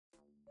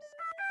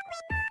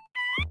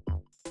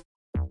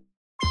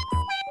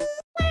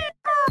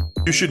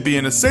You should be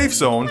in a safe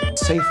zone.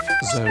 Safe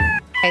zone.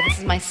 Hey, this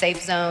is my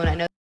safe zone. I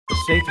know. The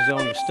safe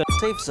zone is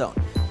safe zone.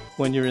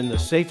 When you're in the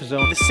safe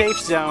zone. The safe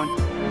zone.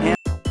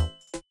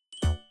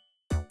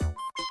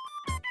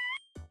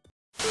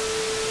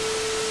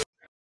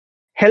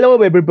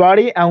 Hello,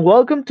 everybody, and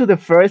welcome to the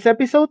first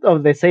episode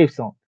of The Safe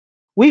Zone.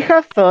 We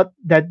have thought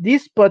that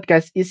this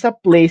podcast is a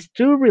place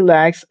to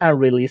relax and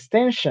release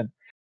tension,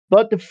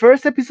 but the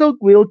first episode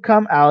will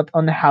come out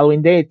on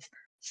Halloween dates,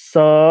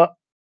 so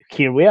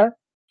here we are.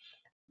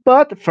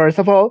 But first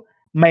of all,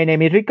 my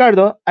name is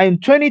Ricardo. I'm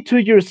 22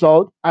 years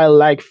old. I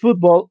like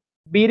football,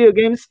 video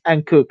games,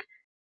 and cook.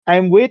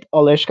 I'm with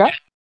Oleshka.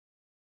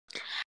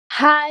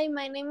 Hi,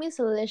 my name is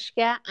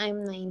Oleshka.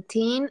 I'm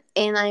 19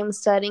 and I'm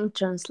studying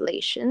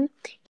translation.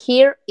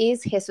 Here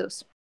is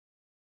Jesus.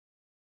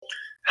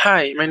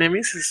 Hi, my name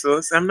is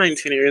Jesus. I'm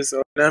 19 years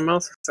old and I'm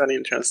also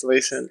studying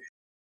translation.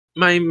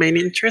 My main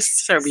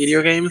interests are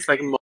video games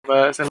like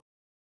MOBAs and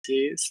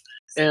RPGs,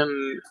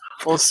 and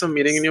also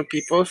meeting new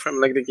people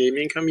from like the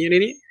gaming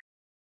community.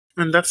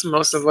 And that's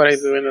most of what I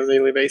do on a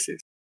daily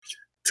basis.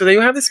 Today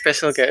we have a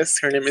special guest.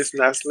 Her name is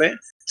Nasle.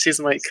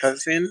 She's my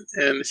cousin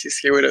and she's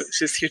here with us.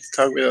 She's here to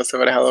talk with us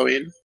about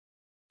Halloween.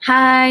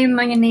 Hi,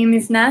 my name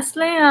is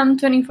Nasle. I'm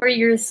 24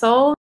 years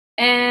old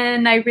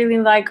and I really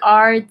like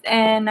art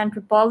and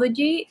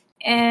anthropology.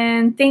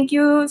 And thank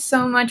you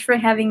so much for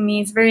having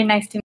me. It's very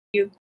nice to meet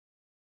you.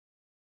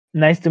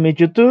 Nice to meet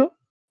you too,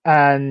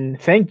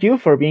 and thank you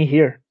for being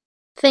here.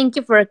 Thank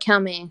you for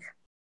coming.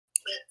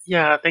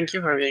 Yeah, thank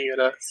you for being with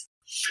us.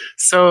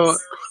 So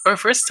our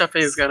first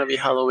topic is gonna be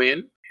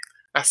Halloween,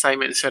 as I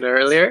mentioned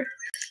earlier.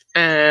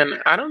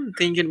 And I don't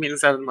think it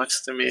means that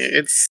much to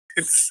me.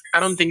 I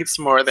don't think it's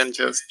more than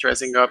just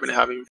dressing up and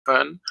having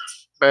fun.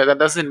 But that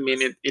doesn't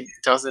mean it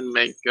doesn't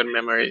make good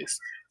memories.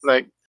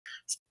 Like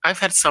I've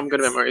had some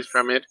good memories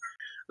from it.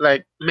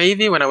 Like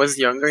maybe when I was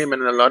younger it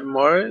meant a lot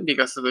more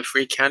because of the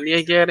free candy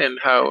I get and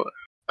how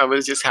I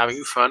was just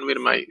having fun with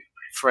my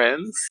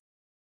friends.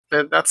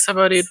 But that's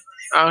about it.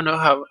 I don't know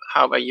how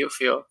about you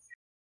feel.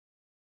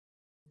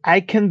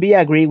 I can be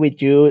agree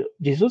with you,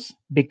 Jesus,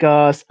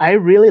 because I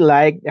really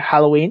like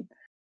Halloween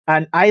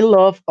and I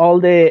love all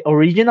the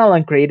original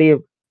and creative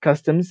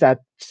costumes that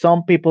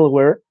some people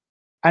wear.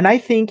 And I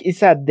think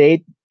it's a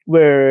date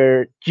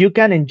where you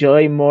can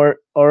enjoy more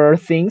other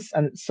things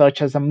and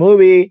such as a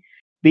movie,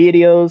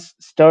 videos,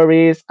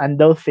 stories, and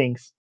those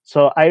things.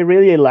 So I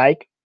really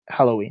like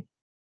Halloween.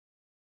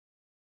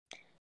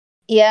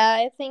 Yeah,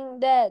 I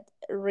think that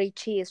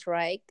Richie is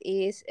right.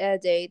 It's a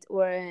date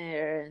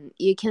where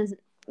you can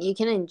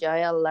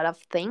enjoy a lot of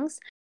things.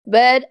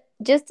 But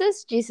just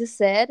as Jesus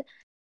said,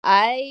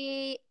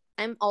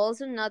 I'm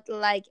also not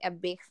like a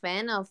big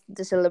fan of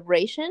the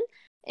celebration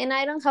and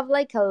I don't have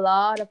like a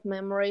lot of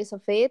memories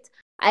of it.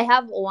 I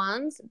have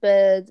ones,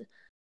 but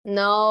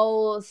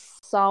no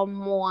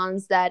some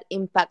ones that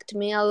impact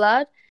me a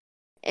lot.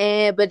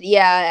 But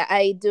yeah,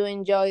 I do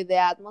enjoy the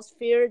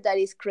atmosphere that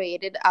is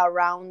created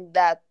around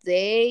that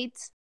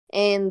date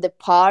and the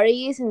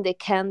parties and the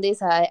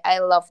candies. I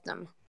love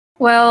them.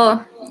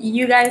 Well,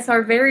 you guys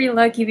are very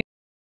lucky.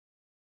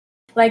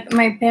 Like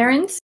my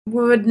parents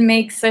would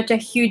make such a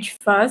huge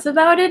fuss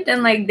about it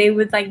and like they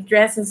would like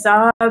dress us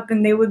up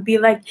and they would be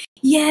like,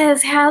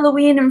 yes,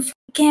 Halloween and free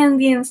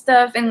candy and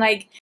stuff. And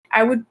like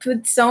I would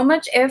put so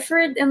much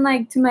effort and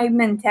like to my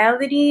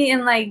mentality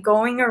and like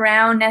going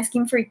around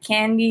asking for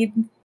candy.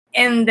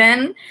 And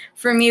then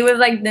for me it was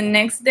like the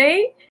next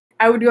day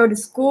I would go to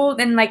school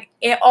and like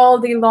all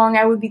day long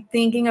I would be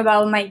thinking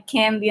about my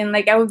candy and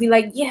like I would be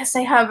like, yes,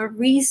 I have a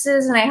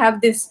Reese's and I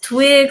have this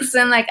Twix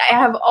and like I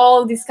have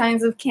all these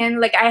kinds of candy.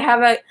 Like I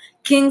have a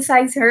king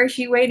size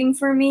Hershey waiting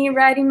for me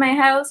right in my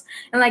house.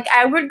 And like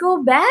I would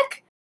go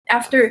back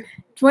after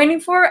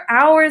 24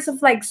 hours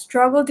of like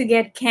struggle to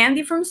get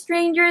candy from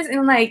strangers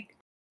and like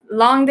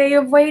long day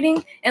of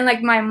waiting. And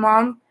like my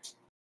mom,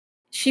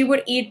 she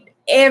would eat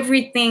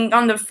everything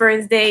on the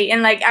first day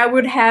and like I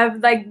would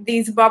have like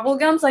these bubble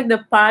gums, like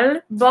the pal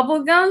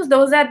bubble gums,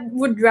 those that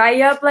would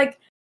dry up like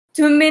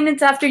 2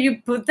 minutes after you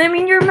put them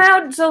in your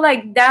mouth. So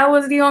like that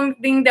was the only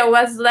thing that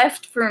was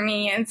left for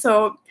me. And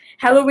so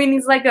Halloween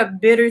is like a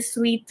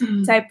bittersweet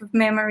type of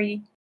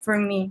memory for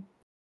me.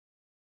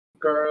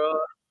 Girl,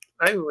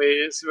 I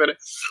wish, but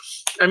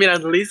I mean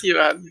at least you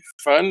had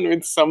fun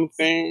with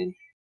something.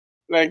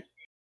 Like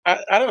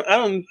I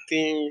don't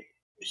think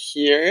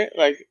here,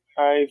 like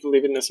I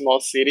live in a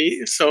small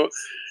city, so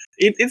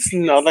it's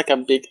not like a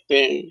big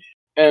thing.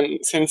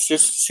 And since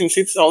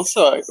it's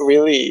also a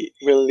really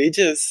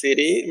religious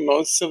city,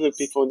 most of the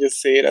people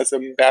just say it as a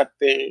bad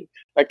thing.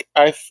 Like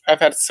I've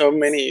had so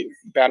many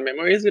bad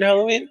memories with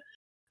Halloween,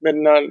 but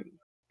not.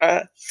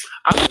 Uh,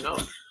 I don't know.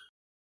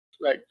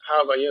 Like,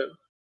 how about you?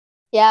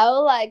 Yeah, I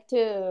would like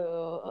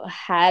to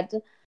had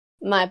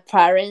my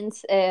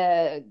parents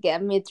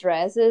get me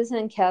dresses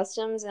and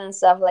costumes and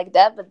stuff like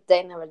that, but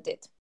they never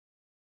did.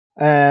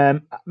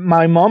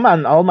 My mom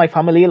and all my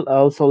family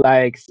also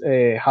likes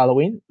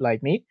Halloween,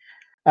 like me,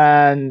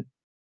 and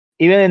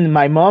even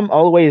my mom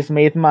always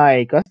made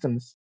my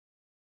costumes.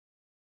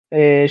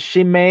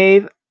 She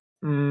made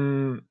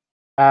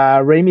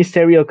Rey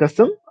Mysterio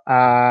costume,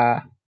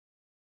 a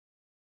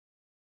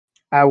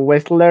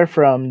wrestler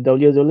from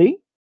WWE.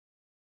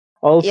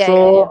 Yeah, yeah,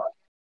 yeah. Also,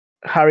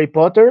 Harry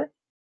Potter.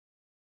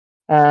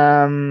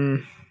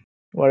 Um,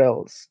 what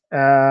else?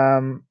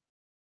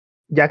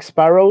 Jack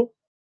Sparrow.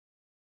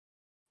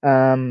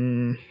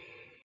 Um,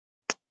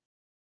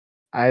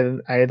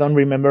 I don't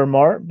remember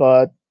more,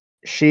 but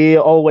she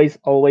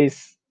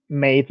always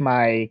made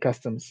my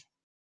customs.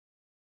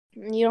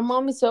 Your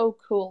mom is so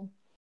cool.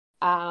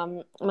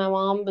 My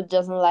mom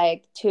doesn't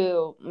like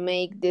to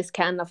make this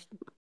kind of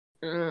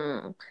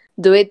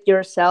do it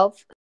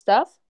yourself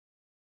stuff,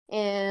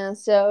 and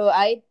so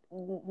I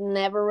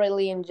never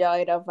really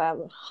enjoyed of a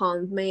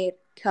handmade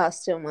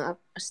costume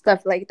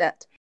stuff like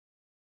that.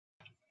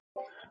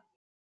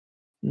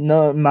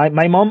 No,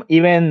 my mom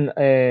even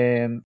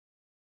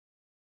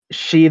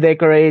she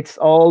decorates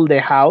all the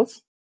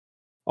house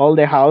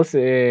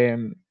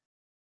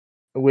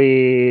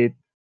with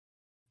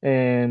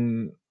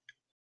um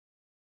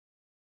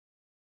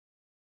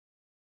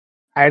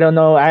I don't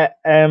know,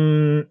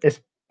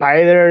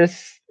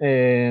 spiders,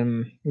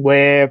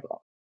 web,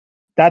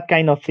 that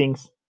kind of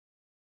things.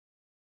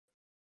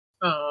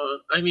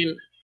 I mean,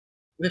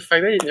 the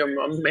fact that your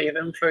mom made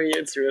them for you,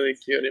 it's really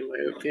cute in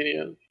my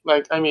opinion.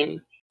 Like, I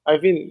mean,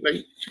 I've been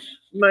like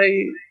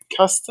my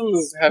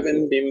customs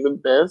haven't been the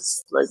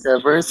best like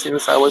ever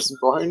since I was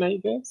born, I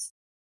guess.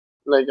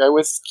 Like I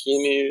was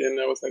skinny and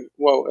I was like,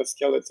 whoa, a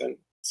skeleton.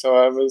 So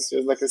I was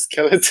just like a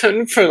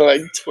skeleton for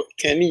like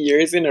 10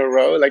 years in a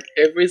row. Like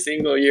every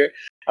single year,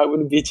 I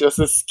would be just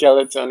a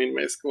skeleton in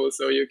my school.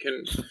 So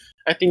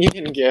I think you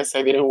can guess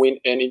I didn't win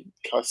any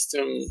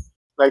costume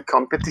like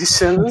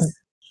competitions.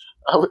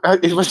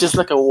 It was just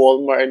like a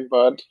Walmart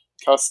bud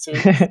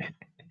costume.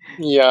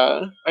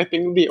 Yeah, I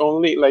think the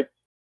only like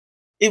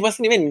it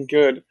wasn't even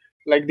good.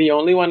 Like the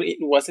only one it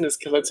wasn't a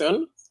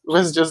skeleton. It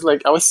was just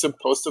like I was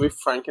supposed to be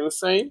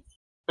Frankenstein,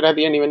 but I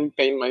didn't even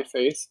paint my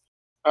face.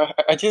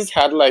 I just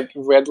had like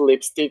red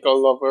lipstick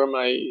all over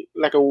my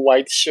like a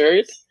white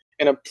shirt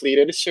and a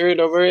pleated shirt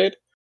over it.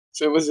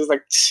 So it was just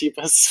like cheap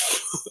as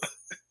fuck.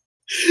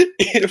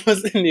 It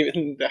wasn't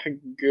even that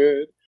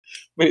good,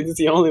 but it's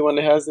the only one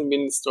that hasn't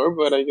been in store.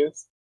 But I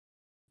guess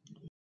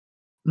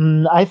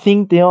I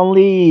think the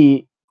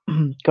only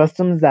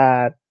custom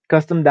that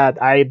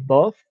I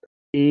bought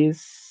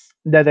is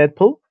the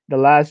Deadpool, the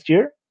last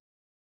year.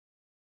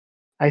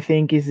 I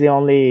think is the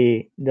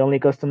only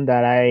custom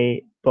that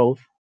I bought.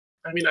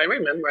 I mean I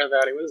remember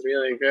that it was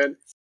really good.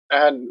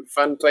 I had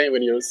fun playing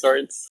with your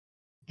swords.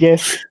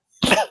 Yes,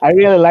 I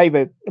really liked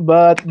it.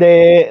 But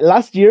the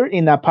last year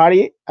in a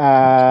party,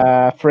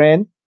 a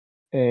friend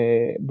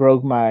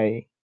broke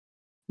my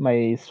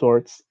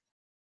swords.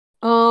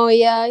 Oh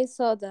yeah, I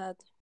saw that.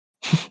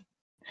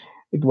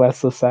 It was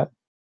so sad.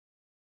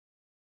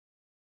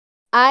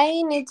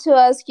 I need to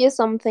ask you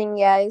something,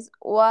 guys.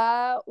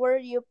 What were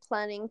you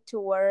planning to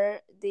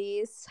wear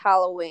this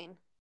Halloween?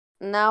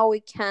 Now we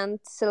can't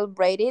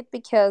celebrate it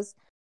because,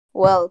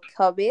 well,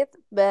 COVID.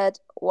 But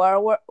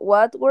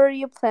what were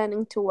you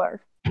planning to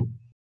wear?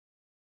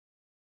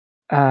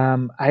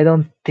 I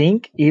don't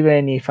think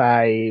even if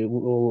I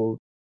will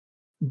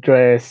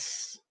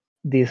dress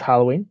this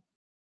Halloween,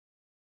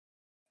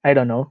 I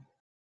don't know.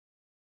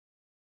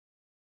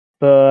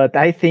 But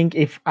I think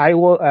if I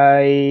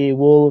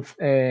will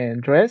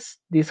dress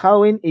this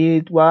Halloween,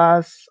 it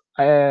was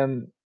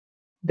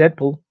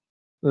Deadpool,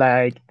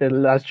 like the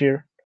last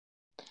year.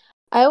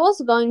 I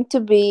was going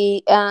to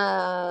be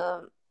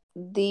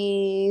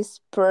these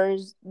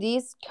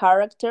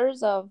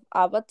characters of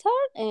Avatar,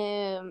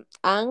 Aang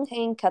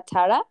and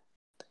Katara,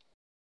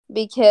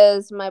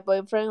 because my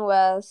boyfriend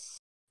was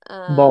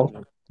Ball.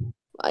 um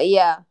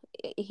yeah,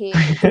 he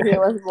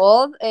was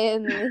bald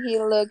and he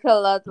looked a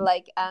lot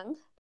like Ang.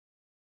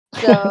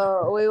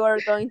 So we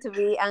were going to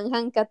be Ang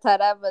and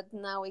Katara, but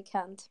now we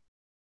can't.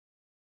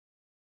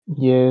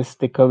 Yes,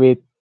 the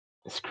COVID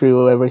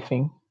screw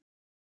everything.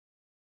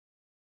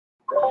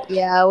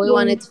 Yeah, we Yeah.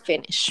 wanted to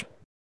finish.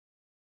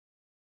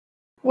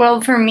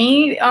 Well, for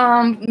me,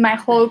 my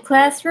whole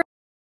classroom.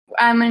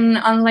 I'm in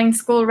online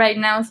school right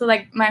now, so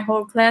like my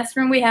whole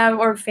classroom, we have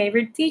our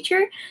favorite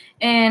teacher,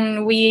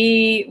 and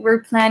we were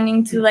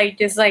planning to like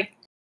just like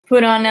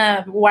put on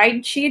a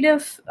white sheet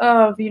of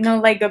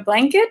like a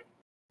blanket,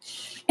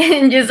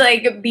 and just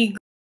like be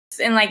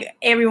and like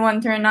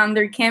everyone turn on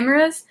their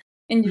cameras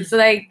and just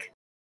like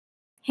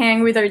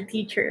hang with our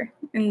teacher,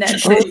 and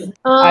that's Oh, it.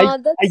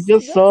 I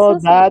just That's saw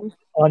that awesome.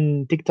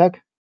 on TikTok.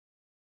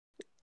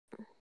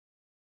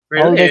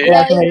 All the Really?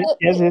 Yeah, classmates.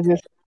 Yes, yes,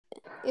 yes.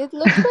 it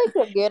looks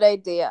like a good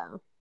idea.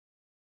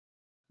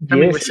 I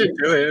mean, we Yes, should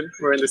do it.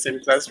 We're in the same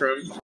classroom.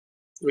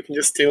 We can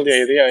just steal the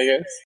idea, I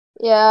guess.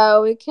 Yeah,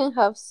 we can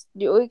have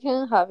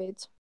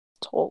it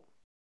too.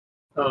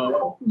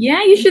 Oh,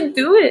 Yeah, you should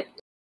do it.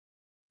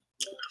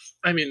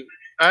 I mean,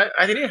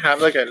 I didn't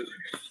have like an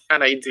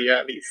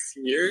idea this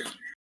year,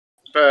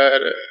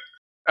 but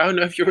I don't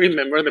know if you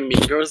remember the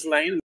Mean Girls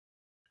line.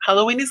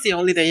 Halloween is the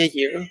only day a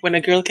year when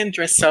a girl can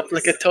dress up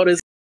like a tortoise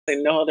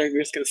and no other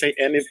girls can say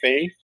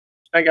anything.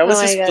 Like I Oh was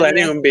my just god,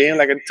 planning yeah. on being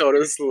like a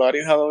total slut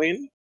in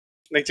Halloween.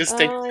 Like just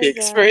take Oh my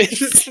pics for god.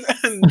 it.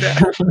 And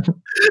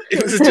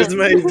it was just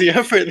my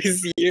idea for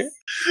this year.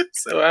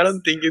 So I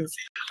don't think it's.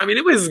 I mean,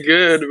 it was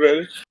good,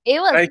 but It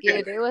was I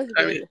can. good. It was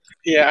I mean, good.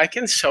 yeah, I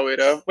can show it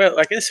off. Well,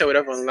 I can show it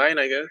off online,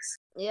 I guess.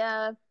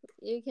 Yeah,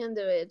 you can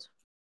do it.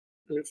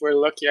 And if we're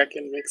lucky, I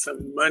can make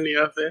some money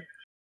off it.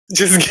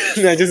 Just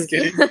kidding. No, just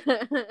kidding.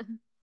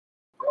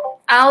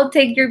 I'll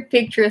take your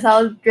pictures.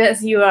 I'll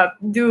dress you up.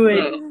 Do it.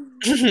 Oh.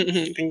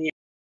 Thank you.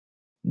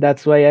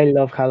 That's why I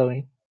love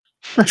Halloween.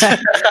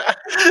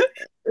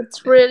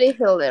 It's really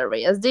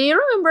hilarious. Do you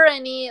remember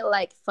any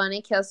like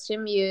funny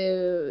costume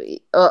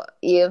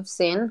you've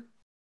seen,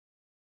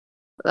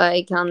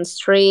 like on the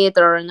street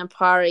or in a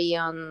party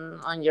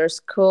on your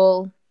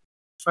school?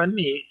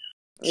 Funny.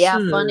 Yeah,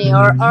 Hmm. funny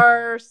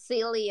or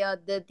silly, or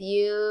that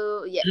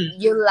you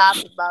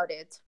laugh about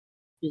it.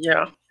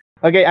 Yeah.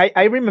 Okay,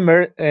 I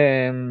remember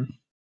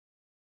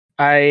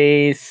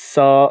I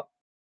saw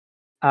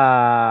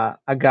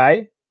a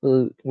guy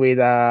with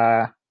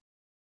a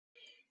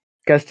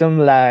custom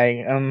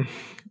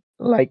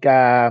like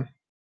a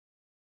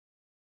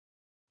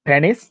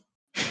penis.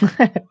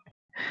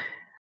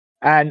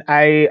 And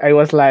I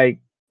was like,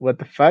 what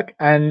the fuck?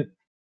 And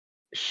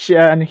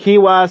he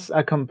was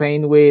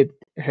accompanied with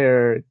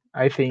her.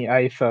 I think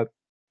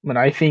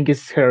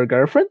it's her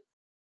girlfriend,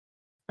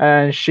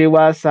 and she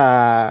was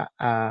a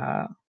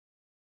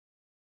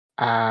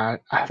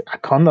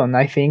condom.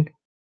 I think.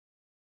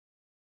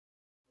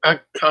 A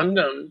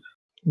condom,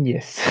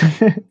 Yes.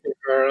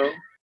 girl.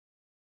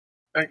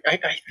 I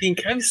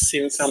think I've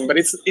seen some, but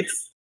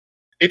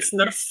it's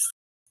not.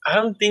 I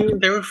don't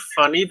think they were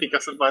funny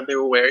because of what they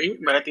were wearing,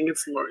 but I think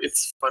it's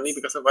funny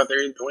because of what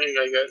they're doing.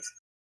 I guess.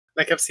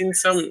 Like I've seen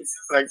some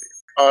like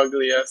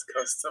ugly ass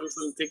customs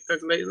on TikTok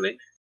lately,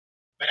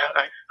 but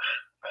I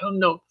don't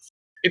know.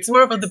 It's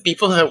more about the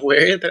people that wear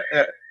it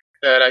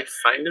that I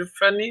find it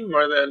funny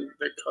more than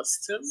the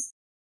costume.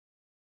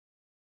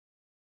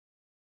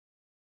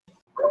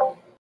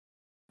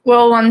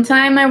 Well, one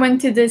time I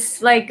went to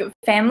this like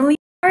family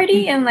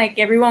party and like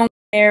everyone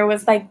there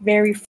was like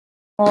very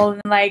formal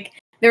and like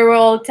there were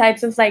all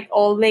types of like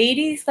old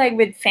ladies like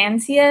with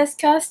fancy ass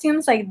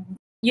costumes. Like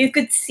you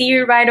could see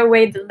right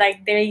away that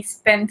like they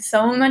spent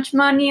so much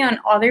money on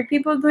other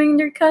people doing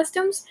their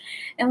costumes,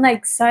 and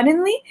like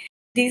suddenly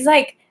these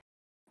like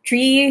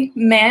three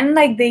men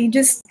like they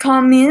just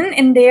come in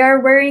and they are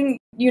wearing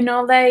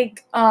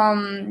like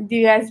do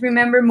you guys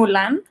remember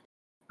Mulan?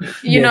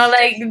 Yes.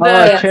 Like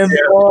Oh, the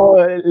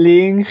Tempo,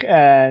 Link,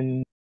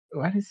 and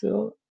what is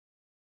it?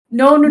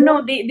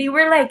 No. They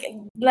were like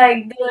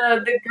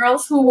the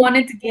girls who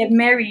wanted to get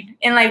married,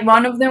 and like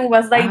one of them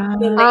was like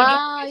the Ah, lady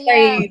Ah,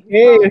 yeah. like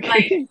okay,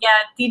 like okay.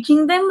 yeah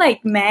teaching them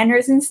like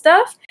manners and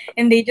stuff,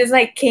 and they just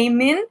like came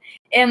in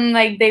and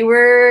like they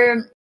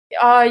were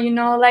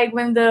like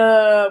when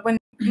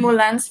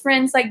Mulan's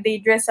friends like they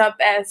dress up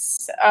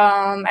as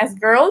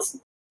girls,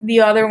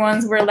 the other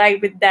ones were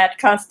like with that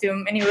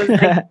costume, and it was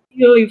like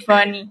really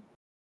funny.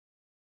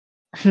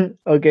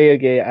 Okay,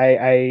 okay.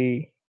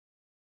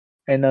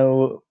 I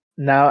know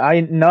now.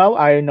 I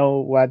know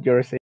what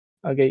you're saying.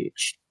 Okay,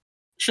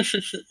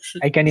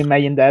 I can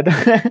imagine that.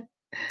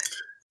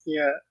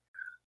 Yeah.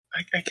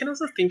 I can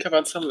also think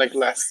about some like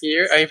last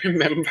year. I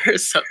remember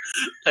some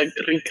like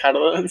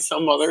Ricardo and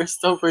some other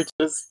stuff were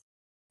just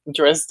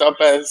dressed up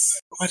as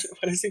what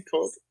is it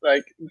called?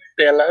 Like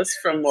telas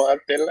from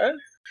Moatela.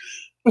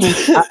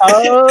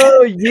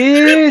 Oh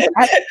yes.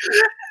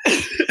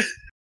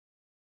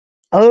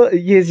 Oh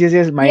yes, yes,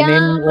 yes. My name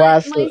Yeah,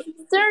 was my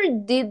sister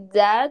did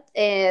that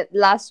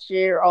last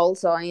year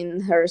also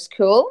in her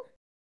school.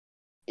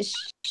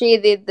 She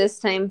did the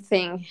same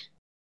thing.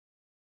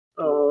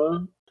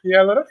 Oh,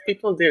 yeah, a lot of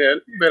people did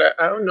it, but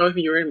I don't know if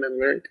you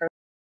remember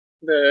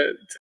the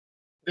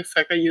the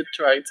fact that you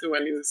tried to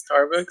went into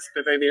Starbucks,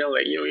 but they didn't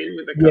let you in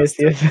with the yes,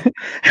 costume.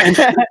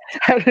 yes.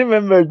 I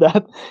remember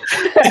that.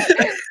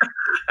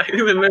 I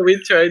remember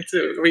we tried to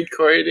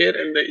record it,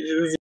 and they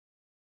just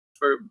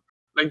for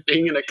like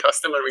being in a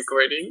customer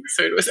recording.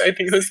 So it was, I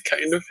think it was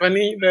kind of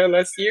funny the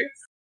last year.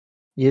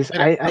 Yes,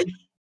 But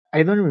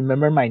I don't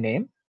remember my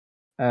name.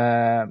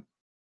 Uh,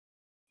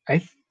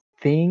 I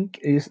think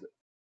is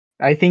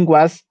I think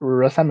was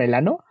Rosa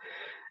Melano.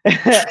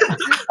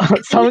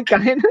 Some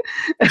kind.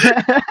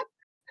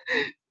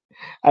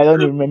 I don't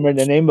remember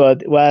the name,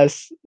 but it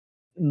was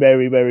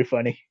very, very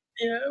funny.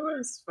 yeah, it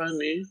was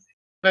funny.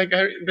 Like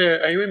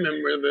I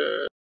remember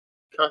the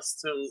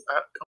costume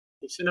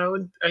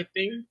competition. I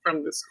think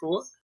from the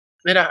school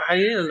that I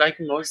didn't like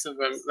most of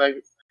them. Like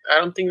I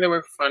don't think they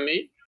were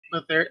funny,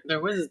 but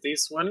there was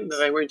this one that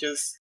they were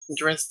just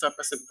dressed up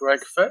as a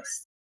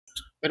breakfast.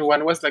 But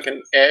one was like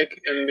an egg,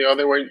 and the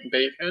other were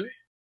bacon.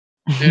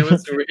 And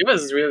it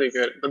was really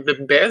good. But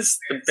the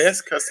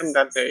best costume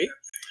that day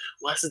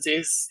was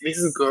this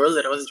girl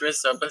that was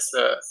dressed up as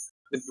the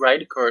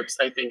bride corpse.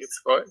 I think it's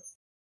called.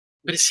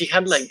 But she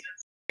had like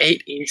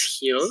 8-inch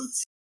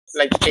heels,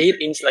 like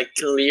 8-inch like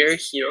clear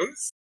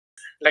heels.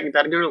 Like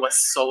that girl was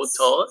so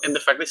tall, and the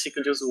fact that she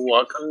could just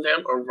walk on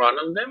them or run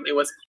on them,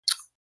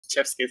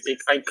 chef's kiss.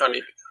 It's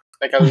iconic.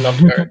 Like I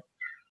loved her.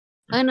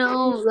 I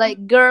know,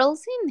 like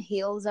girls in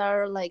heels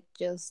are like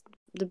just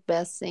the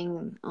best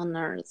thing on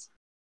earth.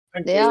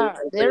 Agree.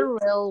 They're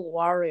real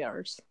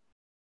warriors.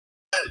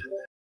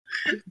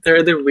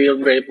 They're the real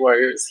brave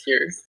warriors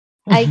here.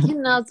 I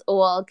cannot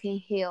walk in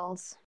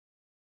heels.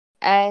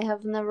 I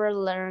have never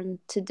learned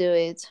to do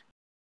it.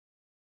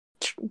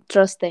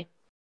 Trust me.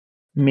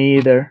 Me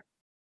either.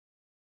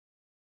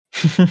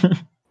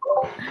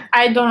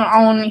 I don't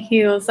own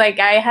heels. Like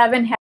I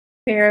haven't had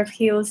a pair of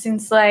heels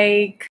since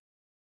like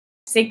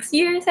 6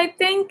 years, I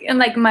think. And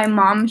like my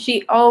mom,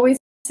 she always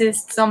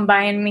insists on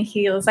buying me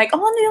heels. Like,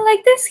 oh, do you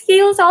like these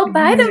heels? I'll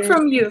buy them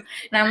from you.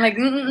 And I'm like,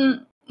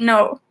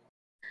 no.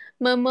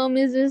 My mom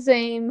is the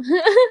same.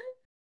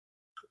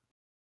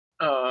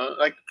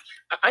 Like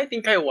I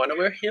think I want to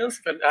wear heels,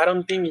 but I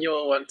don't think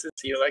you'll want to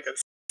see like a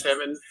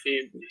 7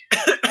 feet,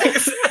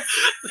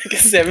 like a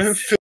 7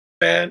 foot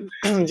man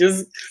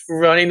just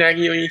running at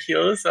you in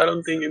heels. I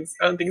don't think it's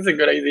a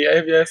good idea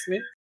if you ask me.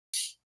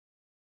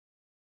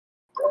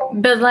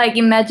 But like,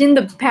 imagine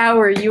the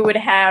power you would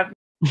have.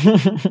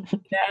 Good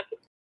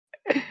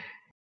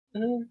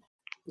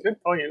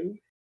point.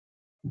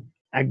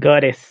 A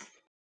goddess.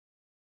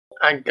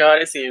 I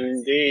got it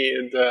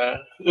indeed.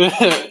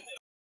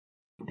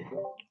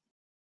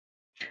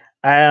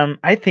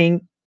 I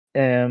think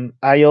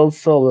I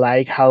also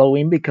like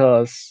Halloween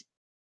because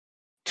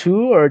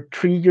 2 or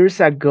 3 years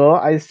ago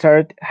I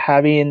started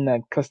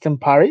having custom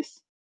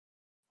parties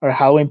or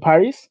Halloween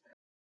parties,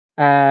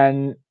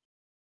 and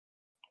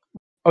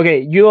okay,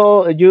 you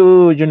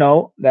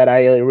know that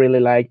I really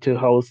like to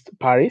host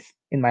parties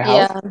in my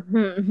house,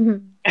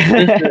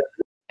 Yeah.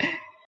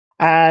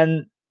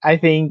 and I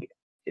think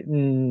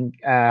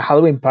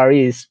Halloween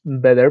party is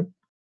better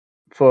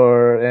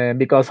for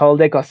because all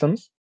the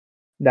costumes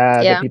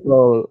that the Yeah.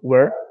 people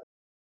wear,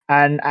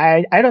 and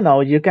I don't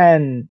know, you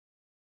can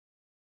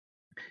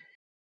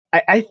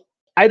I I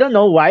I don't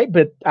know why,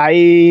 but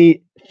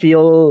I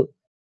feel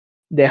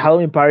the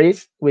Halloween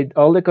parties with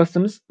all the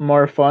costumes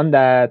more fun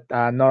than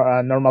a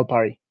normal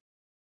party.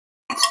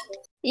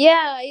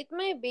 Yeah, it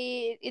might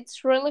be.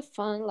 It's really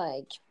fun,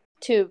 like,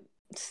 to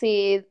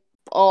see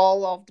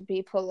all of the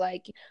people,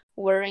 like,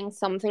 wearing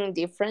something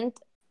different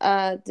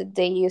that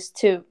they used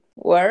to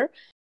wear.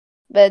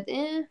 But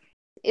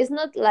it's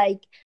not,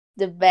 like,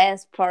 the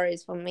best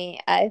parties for me.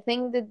 I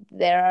think that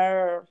there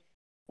are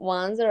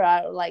ones that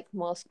are, like,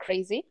 most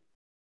crazy.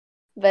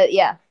 But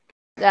yeah,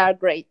 they are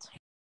great.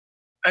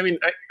 I mean,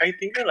 I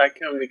think I like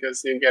them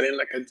because you get in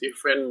like a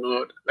different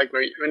mood. Like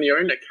when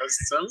you're in a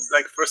custom,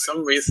 like for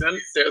some reason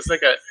there's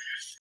like a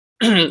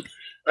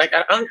like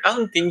I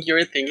don't think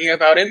you're thinking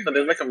about it, but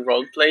there's like a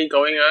role play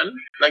going on.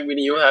 Like with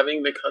you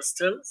having the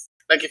customs.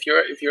 Like if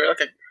you're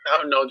like I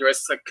don't know,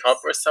 dressed as a cup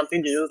or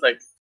something, you just like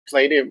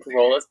play the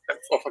role of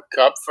a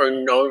cup for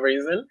no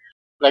reason.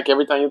 Like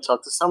every time you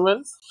talk to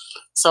someone.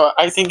 So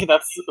I think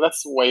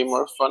that's way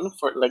more fun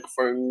for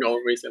no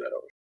reason at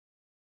all.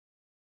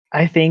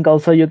 I think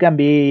also you can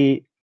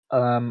be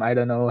I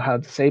don't know how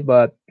to say,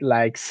 but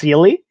like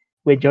silly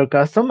with your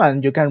custom,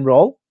 and you can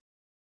roll.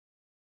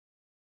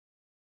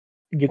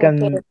 You Okay.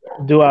 can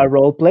do a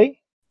role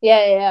play.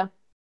 Yeah, yeah, yeah.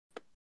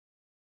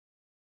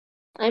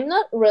 I'm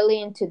not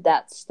really into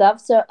that stuff,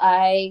 so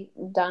I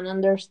don't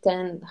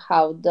understand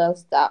how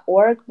does that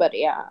work. But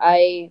yeah,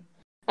 I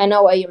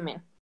know what you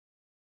mean.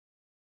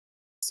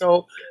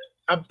 So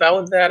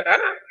about that, I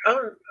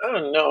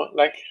don't know.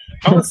 Like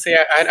I would say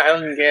I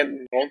don't get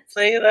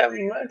roleplay that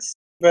much,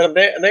 but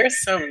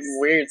there's some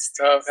weird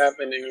stuff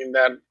happening in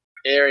that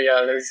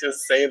area. Let's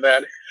just say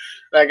that.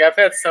 Like I've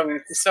had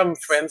some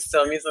friends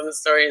tell me some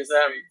stories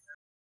I'm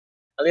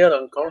a little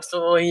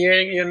uncomfortable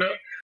hearing, you know.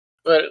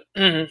 But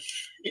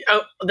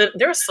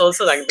there's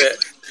also like the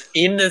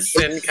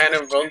innocent kind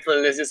of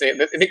roleplay. Let's just say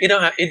that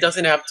it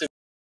doesn't have to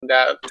be in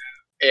that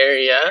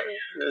area.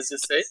 Let's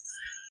just say,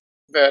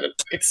 but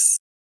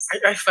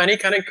I find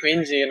it kind of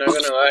cringy. Not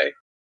gonna lie.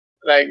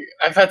 Like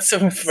I've had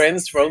some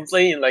friends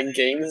roleplay in like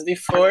games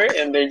before,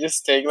 and they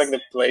just take like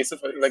the place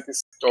of like a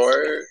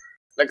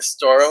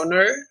store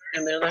owner,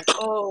 and they're like,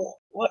 "Oh,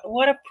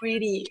 what a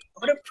pretty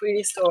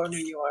store owner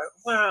you are!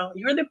 Wow,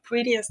 you're the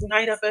prettiest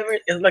knight I've ever."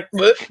 It's like,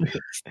 what?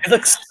 It's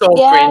like so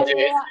Yeah, cringy.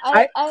 yeah.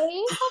 I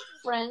I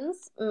have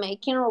friends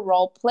making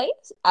role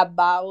plays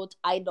about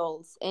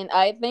idols, and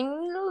I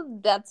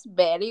think that's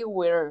very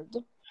weird.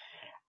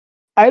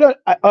 I don't.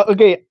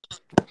 Okay,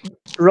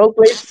 role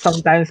plays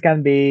sometimes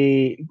can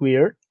be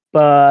weird,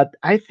 but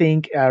I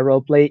think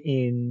role play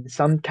in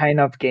some kind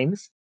of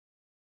games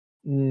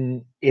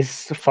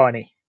is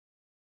funny.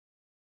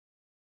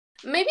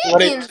 Maybe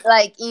What it? in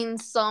like in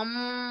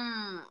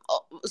some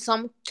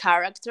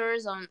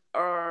characters on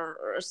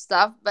or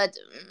stuff, but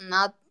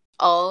not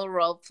all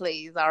role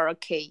plays are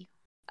okay.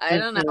 I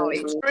don't know.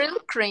 It's Mhm. really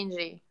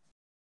cringy.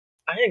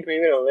 I agree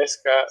with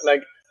Oliska.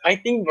 Like, I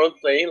think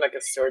roleplaying like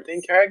a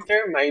certain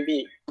character might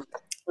be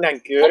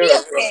like good Maybe or okay.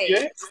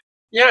 appropriate.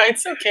 Yeah,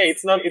 it's okay.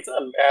 It's not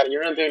bad.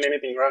 You're not doing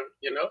anything wrong,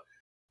 you know.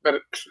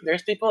 But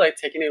there's people like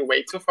taking it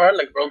way too far,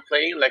 like role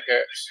playing like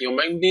a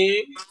human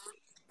being.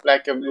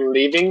 like a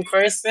living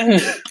person.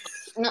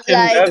 No, And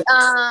like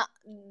that,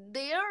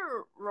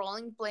 they're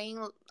rolling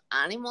playing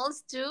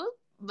animals too,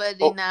 but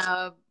oh, in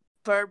a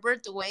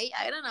pervert way.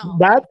 I don't know.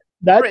 That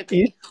is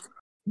Creepy.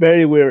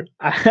 very weird.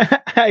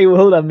 I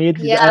will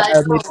Yeah, I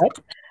admit know.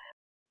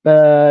 that.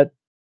 But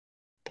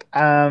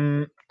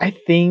I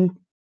think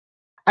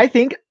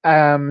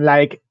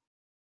like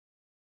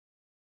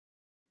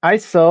I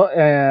saw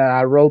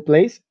a role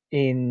plays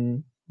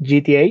in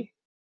GTA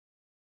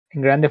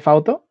in Grand Theft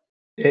Auto,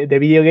 the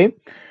video game,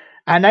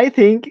 and I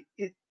think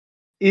it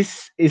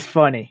is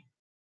funny,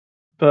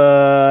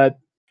 but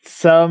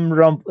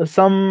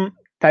some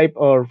type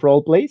of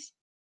role plays,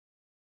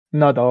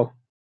 not all.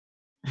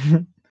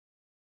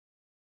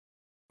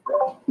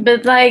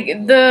 But like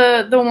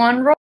the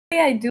one role play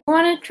I do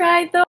want to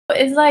try though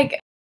is like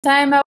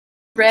time I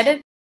read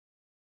it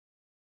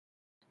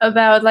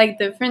about like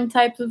different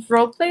types of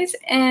role plays,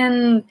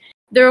 and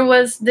there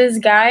was this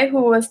guy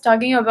who was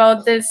talking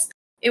about this.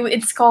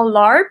 It's called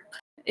LARP.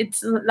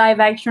 It's live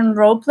action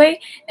role play,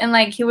 and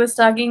like he was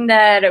talking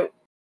that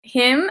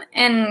him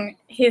and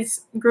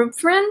his group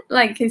friend,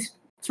 like his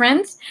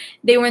friends,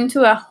 they went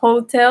to a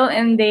hotel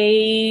and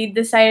they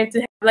decided to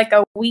have like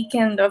a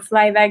weekend of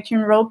live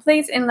action role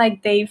plays, and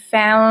like they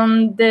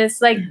found this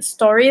like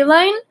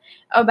storyline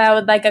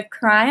about like a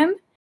crime.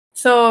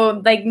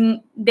 So like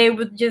they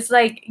would just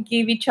like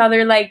give each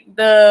other like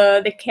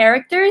the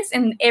characters,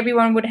 and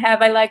everyone would have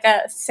like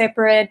a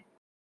separate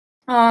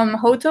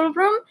hotel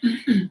room,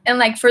 and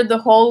like for the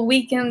whole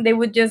weekend they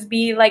would just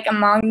be like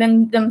among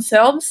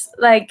themselves,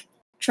 like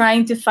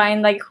trying to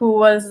find like who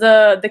was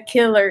the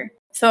killer.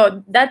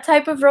 So that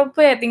type of role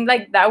play, I think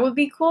like that would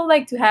be cool,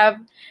 like to have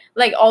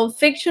like all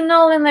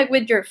fictional and like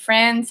with your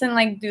friends and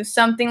like do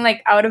something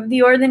like out of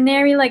the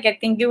ordinary. Like I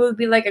think it would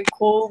be like a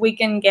cool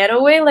weekend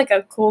getaway, like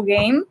a cool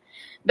game.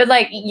 But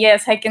like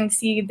yes, I can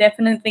see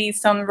definitely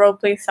some role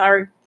plays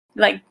are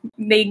like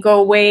they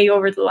go way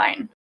over the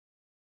line.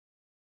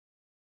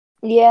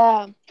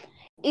 Yeah.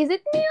 Is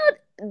it me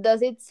or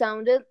does it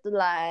sounded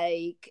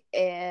like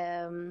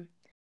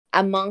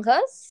Among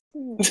Us?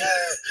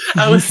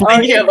 I was Or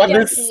thinking it's about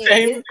the just me?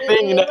 same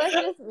thing. It was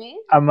just me?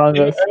 Among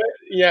Us.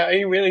 Yeah,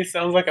 it really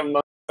sounds like a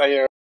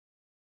monster.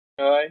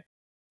 Like,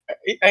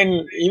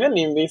 and even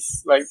in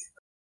this like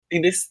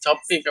in this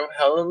topic of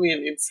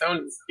Halloween, it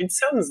sounds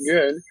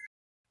good.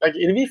 Like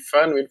it'd be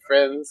fun with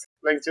friends,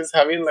 like just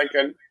having like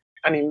an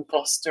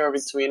imposter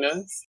between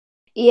us.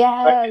 Like,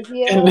 Yes,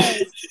 and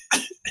yes.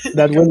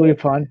 That will be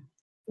fun.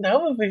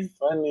 that would be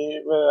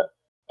funny, but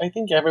I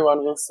think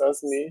everyone will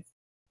sus me.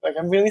 Like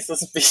I'm really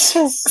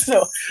suspicious,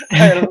 so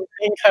I don't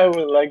think I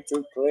would like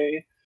to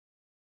play.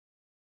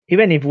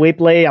 Even if we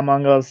play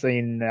Among Us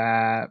in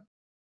the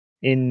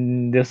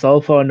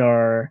cell phone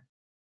or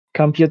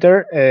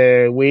computer,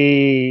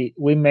 we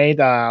made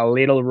a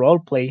little role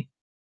play.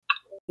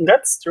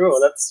 That's true.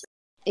 That's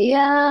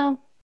Yeah.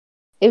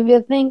 If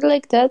you think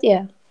like that,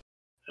 yeah.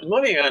 true.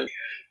 Moving on.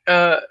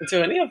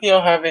 Do any of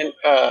y'all have any,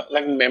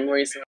 like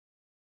memories of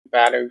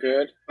bad or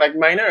good? Like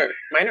mine are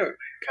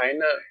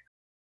kind of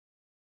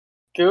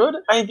good,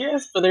 I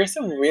guess, but there's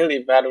some really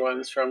bad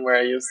ones from where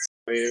I used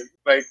to live.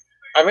 Like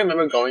I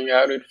remember going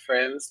out with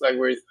friends,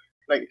 we're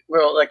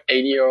all like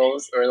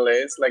 80-year-olds or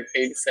less, like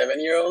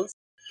 87-year-olds,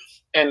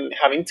 and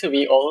having to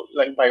be all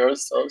like by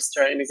ourselves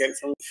trying to get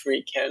some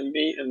free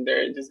candy, and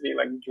there just be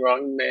like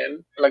drunk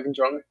men, like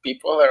drunk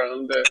people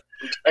around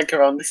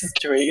the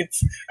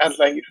streets at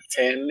like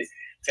 10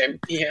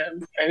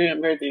 p.m. I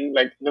remember being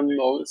like the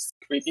most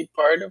creepy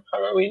part of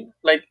Halloween.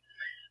 Like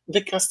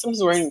the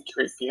customs weren't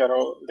creepy at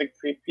all. The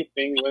creepy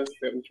thing was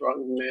the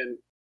drunk men,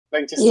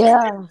 like just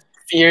Yeah.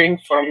 fearing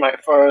for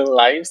our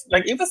lives.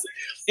 Like it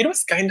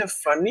was kind of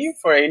funny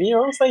for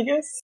 80-year-olds, I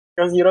guess,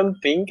 because you don't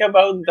think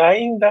about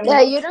dying that Yeah,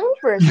 much. you don't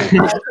perceive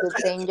like the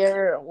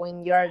danger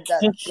when you're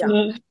that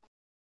young.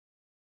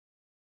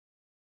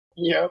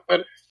 Yeah,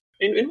 but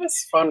it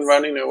was fun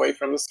running away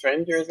from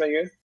strangers, I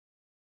guess.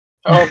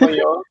 How about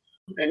y'all?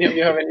 Any of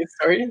you have any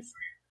stories?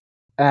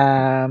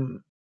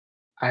 um,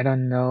 I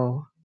don't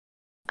know.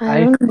 I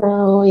I don't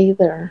know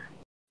either.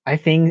 I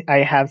think I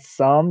have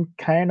some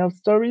kind of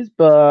stories,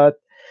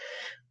 but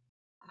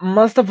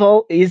most of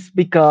all is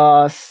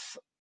because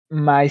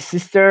my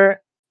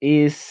sister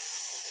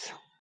is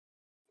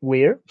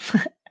weird.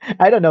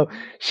 I don't know.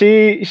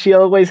 She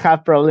always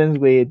have problems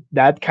with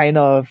that kind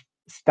of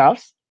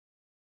stuffs.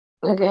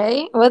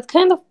 Okay. What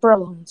kind of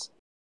problems?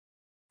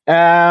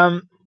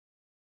 Um,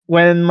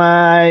 when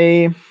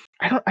my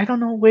I don't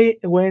know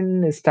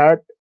when it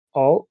start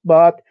all,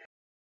 but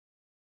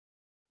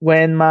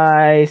when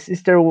my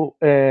sister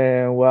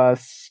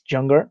was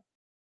younger,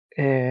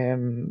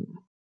 um,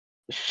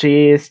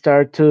 she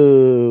started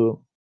to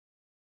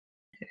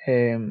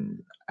I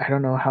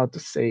don't know how to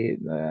say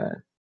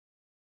it.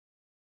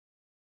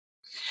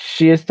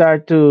 She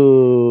started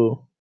to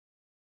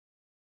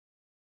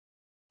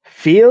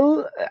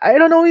feel I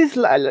don't know it's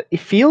like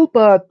feel,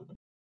 but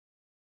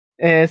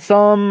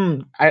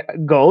some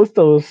ghost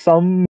or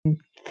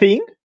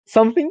thing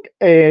something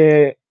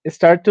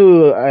start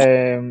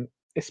to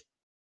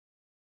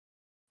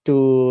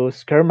to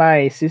scare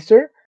my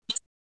sister.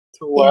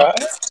 To Yeah. what?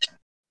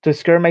 To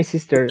scare my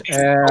sister,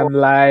 Oh,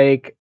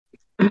 like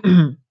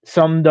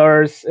some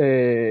doors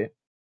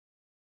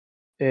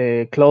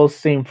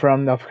closed in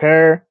front of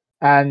her,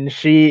 and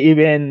she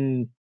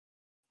can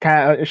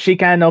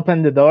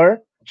open the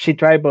door. She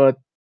tried, but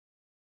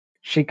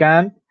she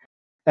can't.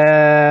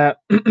 Uh,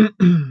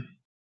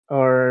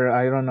 or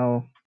I don't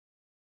know.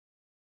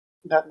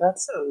 that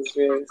sounds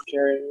really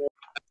scary.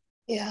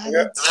 Yeah,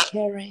 Yeah, that's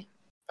scary.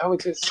 I would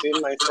just see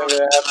myself if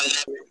that happened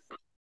to me.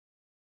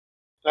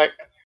 Like,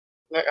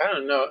 I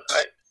don't know.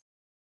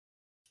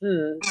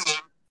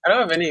 I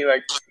don't have any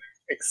like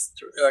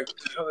extra like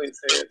how do you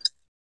say it?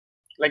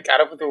 Like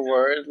out of the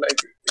world like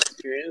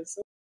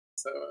experiences.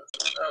 So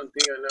I don't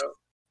think I know.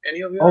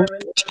 Any of you Al- have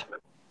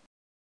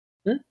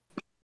any?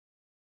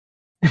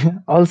 Hmm?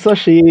 Also,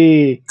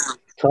 she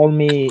told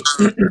me.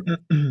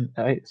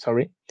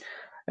 Sorry.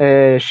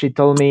 She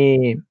told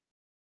me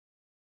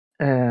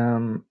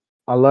um,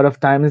 a lot of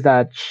times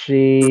that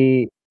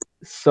she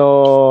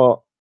saw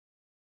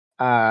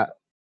a,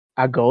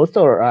 a ghost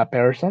or a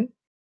person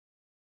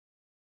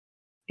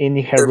in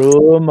her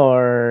room,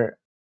 or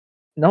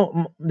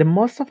no, the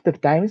most of the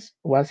times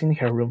was in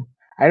her room.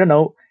 I don't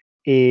know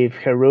if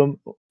her room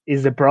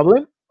is the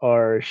problem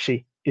or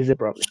she is the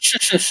problem.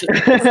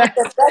 Oh my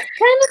god, that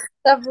kind of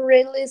stuff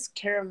really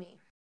scare me.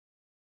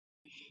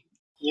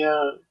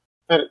 Yeah,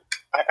 but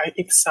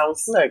it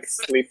sounds like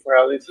sleep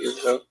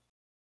paralysis though.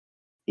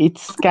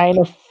 It's kind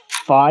of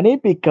funny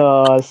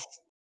because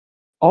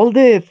all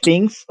the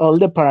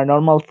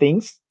paranormal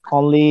things,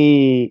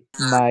 only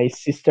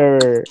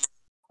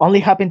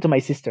happened to my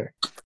sister.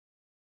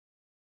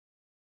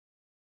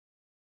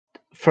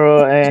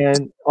 For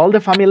and all the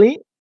family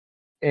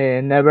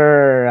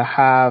never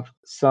have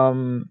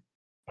some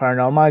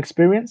paranormal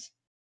experience.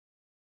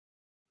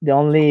 The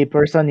only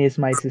person is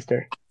my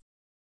sister.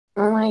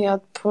 Oh my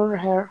god, poor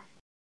her.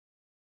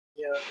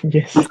 Yeah,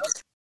 Yes.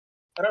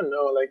 I don't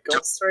know. Like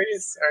ghost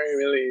stories are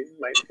really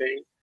my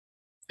thing.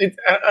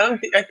 I don't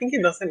think I think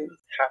it doesn't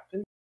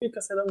happen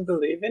because I don't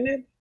believe in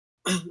it.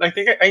 I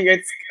think I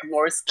get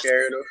more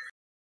scared of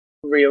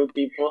real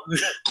people.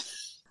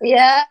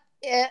 Yeah,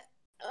 yeah.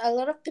 A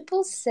lot of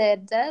people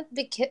said that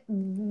because,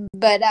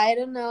 but I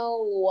don't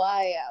know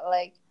why.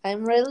 Like,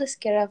 I'm really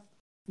scared of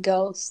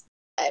ghosts.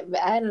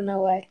 I don't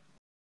know why.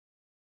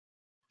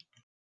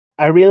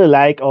 I really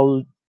like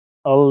all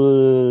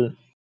all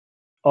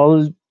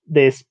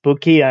the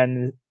spooky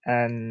and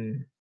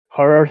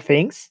horror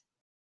things.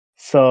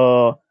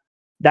 So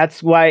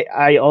that's why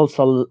I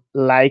also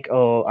like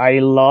or I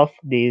love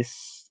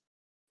these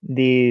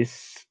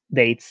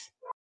dates.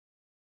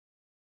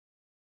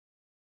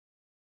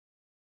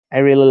 I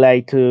really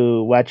like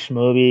to watch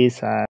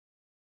movies and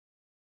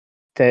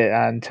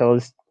tell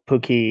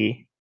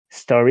spooky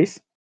stories.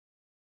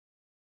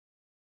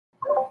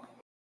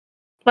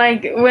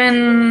 Like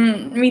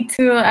when me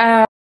too,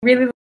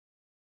 really like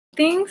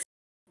things.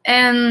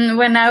 And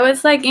when I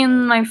was like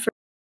in my first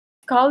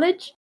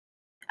college,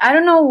 I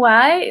don't know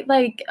why,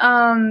 like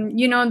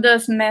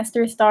the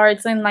semester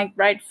starts in like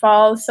right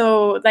fall,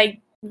 so like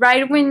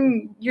right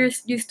when you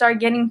start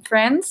getting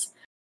friends,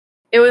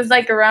 it was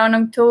like around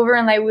October,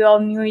 and like we all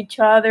knew each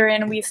other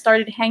and we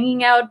started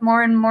hanging out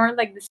more and more,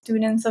 like the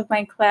students of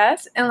my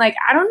class. And like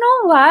I don't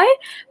know why,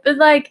 but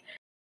like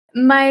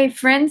my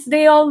friends,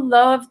 they all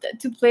loved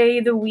to play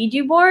the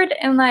Ouija board.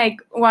 And like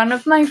one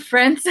of my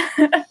friends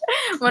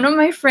one of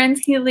my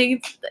friends, he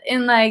lived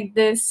in like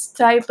this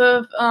type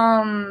of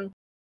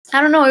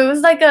I don't know, it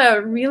was like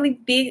a really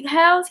big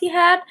house he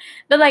had,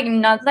 but like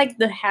not like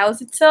the house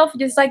itself,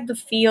 just like the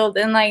field.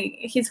 And like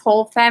his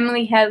whole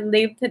family had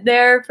lived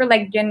there for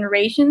like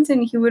generations,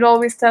 and he would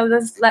always tell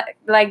us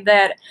like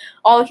that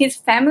all his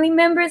family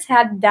members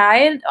had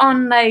died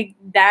on like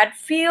that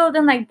field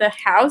and like the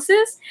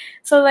houses.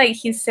 So like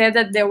he said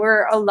that there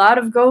were a lot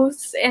of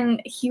ghosts,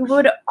 and he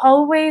would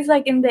always,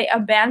 like in the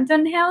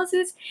abandoned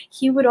houses,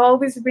 he would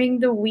always bring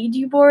the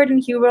Ouija board,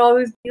 and he would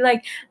always be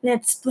like,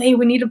 let's play,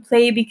 we need to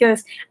play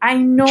because I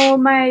know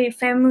my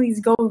family's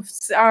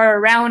ghosts are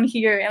around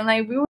here. And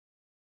like we would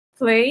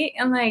play,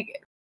 and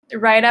like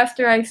right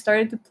after I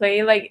started to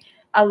play, like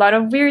a lot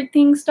of weird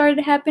things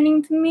started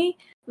happening to me.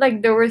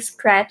 Like there were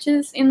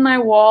scratches in my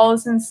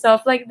walls and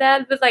stuff like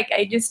that, but like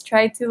I just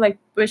tried to like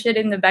push it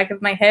in the back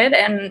of my head,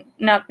 and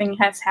nothing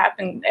has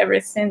happened ever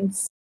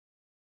since.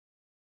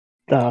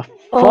 The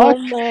Oh fuck?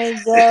 my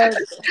god.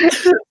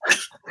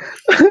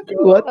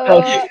 Girl, What the?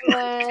 Oh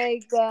my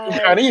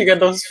how god. do you get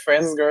those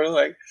friends, girl?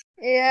 Like,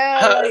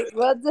 Yeah, like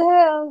what the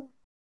hell?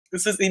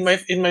 this is in my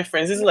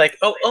friends. It's like,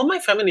 oh, all my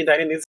family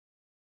died in this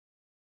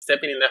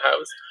stepping in the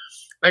house.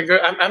 Like, girl,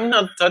 I'm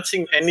not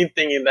touching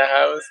anything in the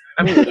house.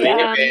 I'm Yeah, I'm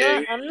not.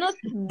 leaving. I'm not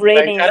Like, I don't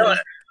breathing.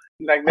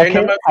 like. They're Okay,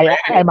 not my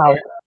friend I'm out.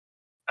 anymore.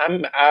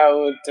 I'm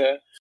out.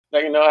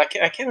 Like, no, I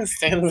can't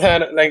stand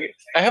that. Like,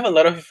 I have a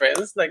lot of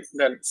friends like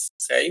that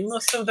say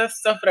most of that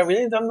stuff, but I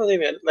really don't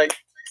believe it. Like,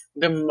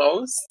 the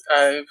most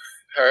I've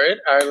heard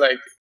are like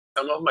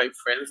some of my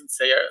friends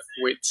say are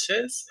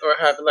witches or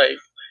have like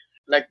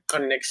like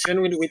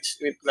connection with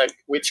like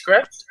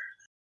witchcraft.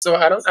 So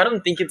I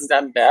don't think it's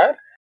that bad.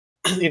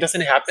 It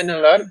doesn't happen a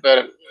lot,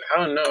 but I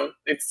don't know.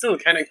 It's still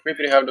kind of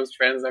creepy to have those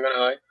friends. Not gonna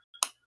lie.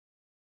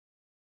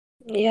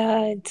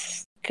 Yeah,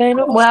 it's kind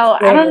of Well,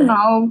 I don't scary.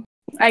 know.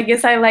 I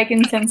guess I like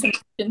intense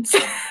emotions.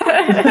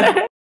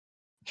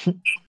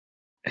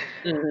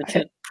 Mhm.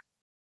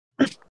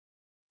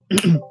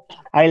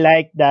 I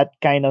like that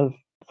kind of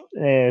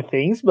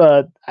things,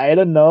 but I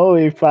don't know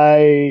if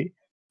I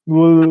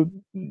would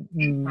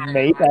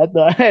make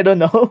that. I don't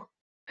know.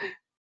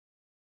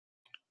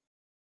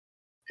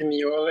 And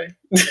you, Ole?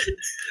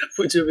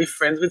 Would you be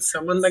friends with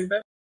someone like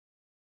that?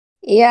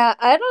 Yeah,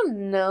 I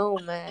don't know,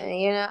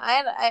 man.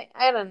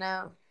 I don't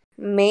know.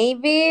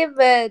 Maybe,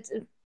 but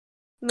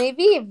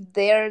maybe if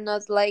they're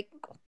not like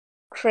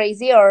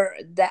crazy or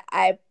that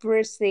I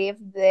perceive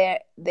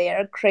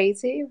they're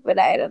crazy, but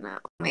I don't know.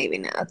 Maybe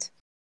not.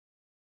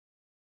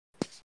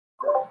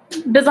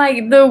 But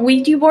like the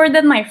Ouija board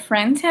that my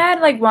friends had,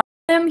 like one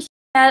of them, he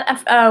had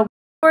a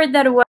board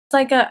that was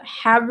like a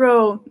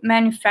Habro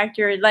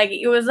manufactured. Like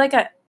it was like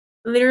a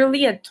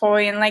literally a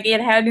toy, and like it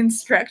had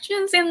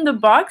instructions in the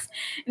box,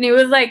 and it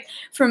was like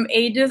from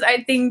ages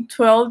I think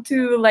 12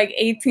 to like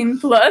 18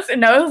 plus,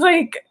 and I was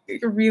like,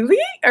 really?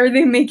 Are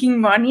they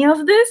making money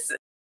off this?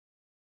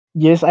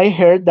 Yes, I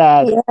heard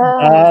that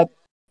Yeah.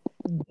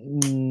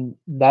 that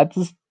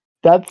that's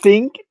that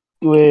thing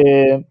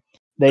where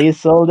they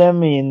sold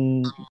them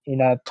in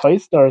a toy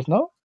stores.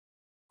 No,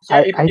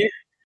 Yeah, I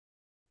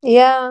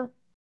Yeah.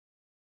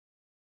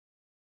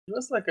 it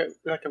was like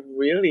a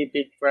really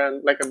big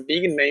brand, like a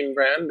big name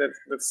brand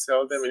that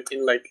sell them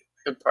in like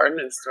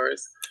department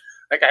stores.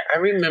 Like I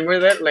remember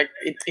that like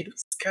it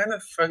was kind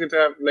of fucked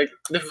up. Like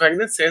the fact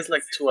that it says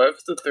like 12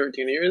 to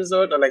 13 years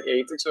old or like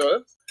 8 to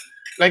 12.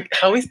 Like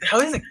how is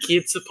a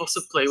kid supposed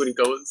to play with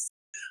ghosts?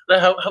 Like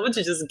how would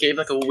you just give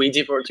like a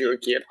Ouija board to your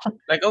kid?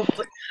 Like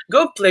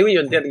go play with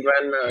your dead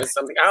grandma or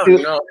something. I don't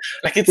it, know.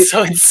 Like it,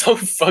 it's so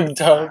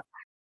fucked up.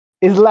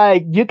 it's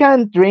like you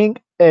can drink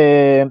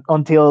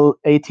until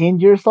 18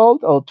 years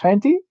old or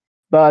 20,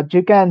 but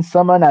you can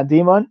summon a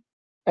demon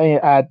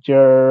at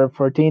your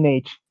 14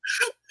 age.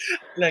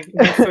 Like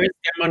my first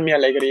game on Mi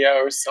Alegría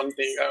or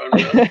something. I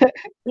don't know.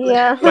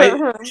 Yeah.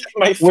 My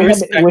my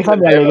first pack We to have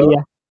the the devil.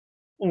 alegría.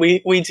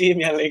 We G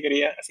Mi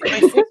Alegría. Así, my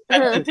first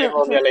pack to the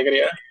devil, Mi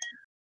Alegría.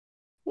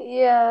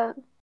 Yeah.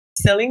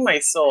 Selling my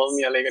soul,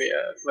 Mi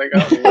Alegría. Like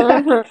I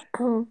don't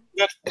know.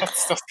 That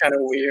stuff's kind of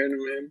weird,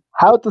 man.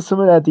 How to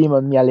summon a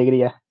demon, mi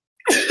alegría.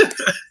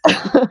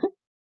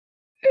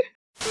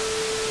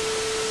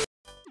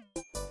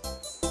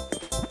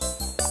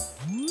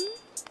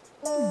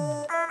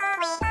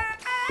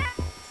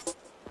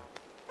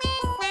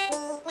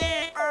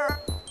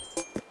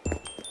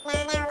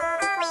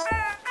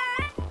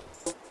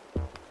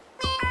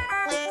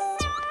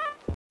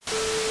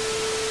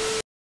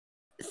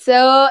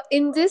 So,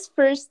 in this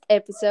first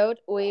episode,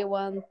 we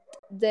want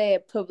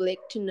the public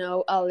to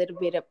know a little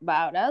bit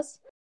about us.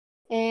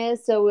 And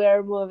so we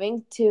are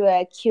moving to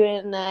a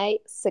Q&A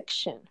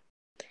section.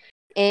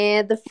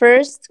 And the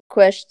first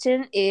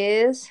question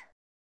is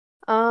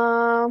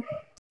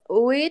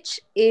which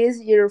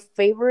is your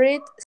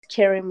favorite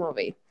scary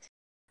movie?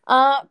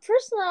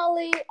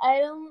 Personally, I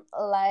don't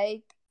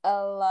like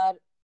a lot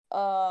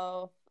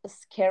of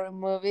scary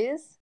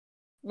movies,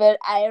 but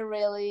I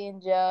really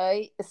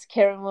enjoy a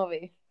scary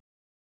movie.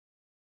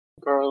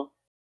 Girl.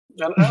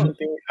 I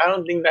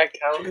don't think that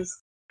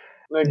counts.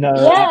 Like No,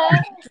 Yeah,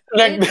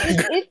 like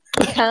it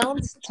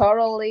counts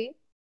totally.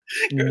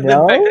 the fact that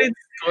no, it's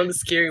called a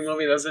scary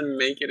movie doesn't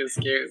make it a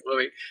scary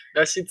movie.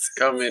 That shit's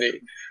comedy.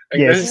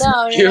 Like that's yes, just No,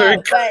 no, pure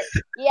no. But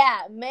yeah,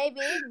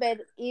 maybe, but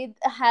it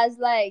has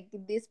like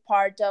this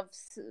part of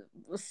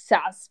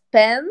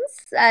suspense.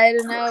 I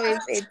don't know if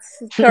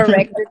it's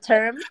correct the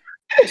term.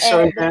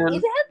 sure But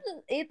can.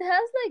 it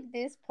has like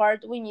this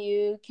part when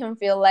you can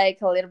feel like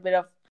a little bit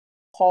of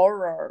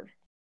horror.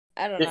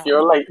 I don't If know.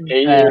 you're like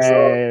 8 years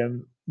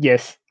old.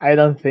 yes. I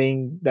don't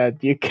think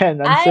that you can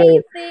answer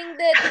I think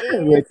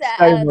that with is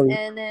scary movie.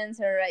 an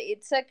answer. Right?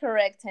 It's a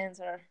correct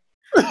answer.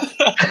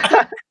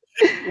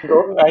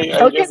 Go, I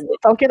talking guess go.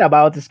 talking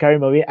about the scary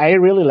movie, I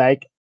really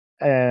like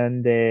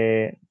and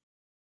the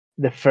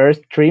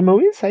first three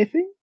movies. I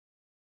think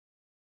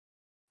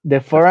the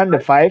The four and the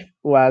five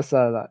was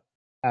a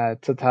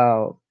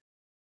total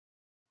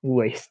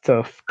waste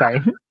of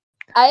time.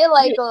 I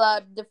like a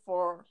lot the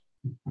four.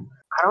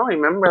 I don't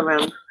remember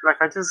them.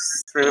 Like I just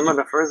remember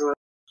the first one.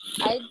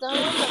 I don't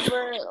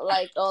remember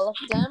like all of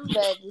them,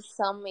 but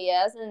some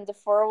yes, and the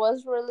four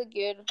was really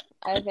good.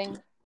 I think.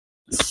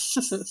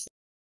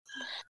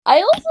 I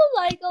also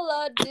like a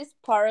lot these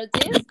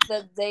parodies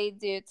that they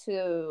do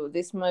to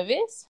these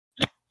movies.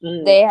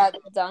 Mm, They have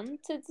done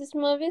to these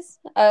movies.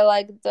 I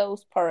like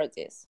those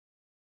parodies.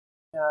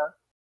 yeah.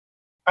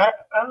 I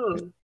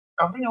don't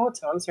I don't know what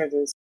to answer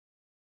this.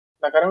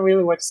 Like I don't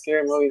really watch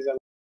scary movies and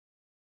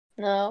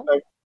No,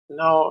 like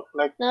no,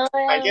 like no,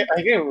 yeah,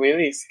 I get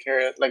really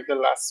scared. Like the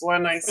last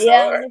one I saw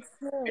yeah, me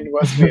it too.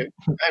 was with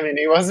I mean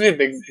it was with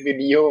the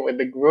video with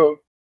the group.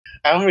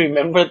 I don't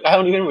remember. I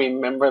don't even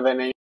remember the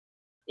name.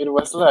 It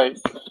was like,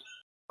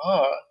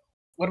 oh,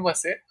 what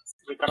was it,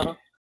 Ricardo?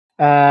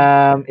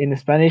 In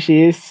Spanish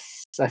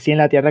is así en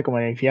la tierra como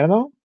en el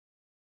infierno.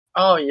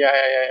 Oh yeah.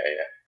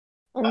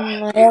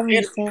 I It, haven't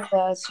it, seen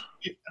that.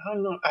 I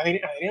don't know. I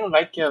didn't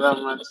like it that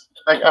much.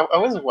 Like I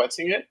was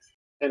watching it,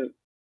 and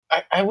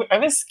I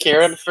was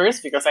scared at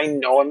first because I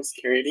know I'm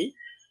scaredy,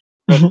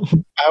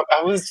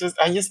 but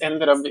I just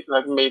ended up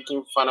like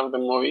making fun of the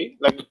movie.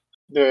 Like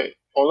the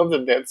all of the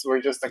deaths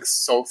were just like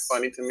so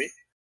funny to me.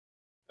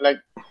 Like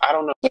I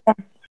don't know.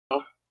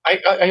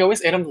 I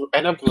always end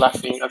up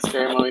laughing at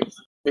scary movies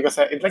because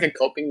it's like a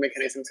coping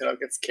mechanism to not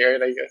get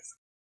scared. I guess.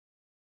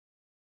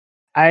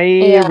 I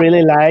Yeah.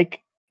 really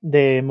like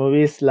the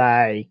movies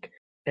like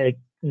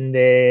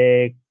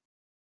the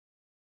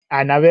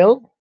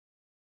Annabelle.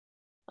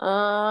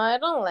 I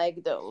don't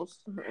like those.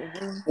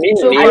 Me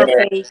Super I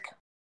neither. fake.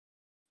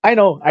 I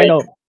know, I Like,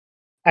 know,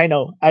 I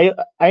know,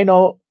 I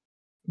know,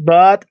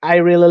 but I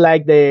really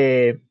like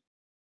the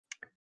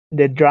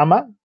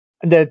drama,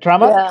 the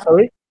drama. Yeah.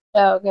 Sorry,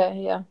 Yeah.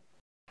 Okay. Yeah.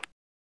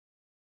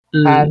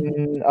 mm,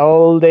 and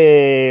all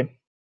the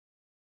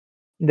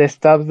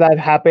stuff that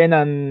happened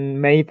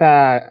and made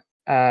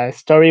a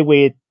story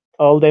with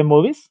all the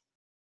movies.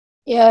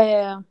 Yeah.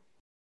 Yeah.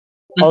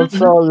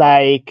 Also, mhm.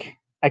 like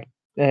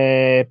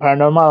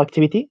Paranormal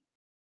Activity.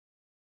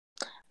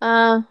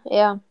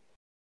 Yeah.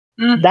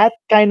 Mm. That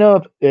kind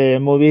of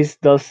movies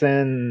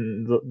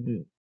doesn't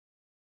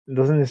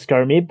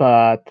scare me,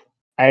 but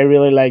I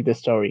really like the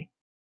story.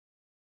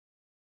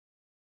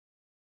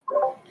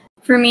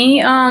 For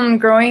me,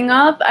 growing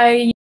up,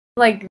 I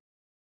like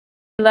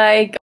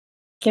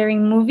scary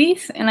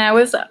movies, and I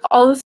was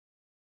also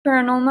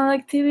paranormal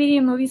activity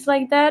and movies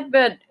like that.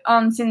 But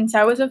since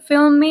I was a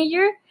film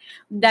major,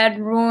 that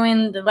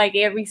ruined like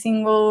every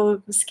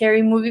single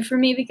scary movie for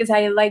me because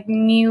I like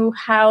knew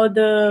how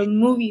the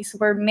movies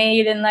were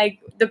made and like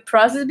the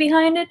process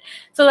behind it.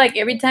 So like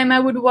every time I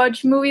would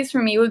watch movies,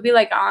 for me it would be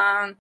like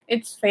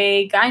it's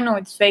fake. I know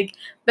it's fake,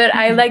 but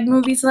I like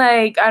movies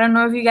like, I don't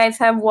know if you guys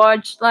have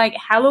watched like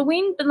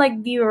Halloween, but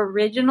like the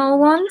original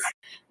ones,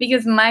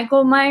 because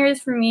Michael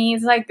Myers for me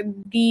is like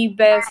the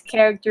best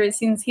character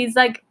since he's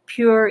like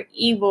pure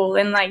evil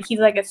and like he's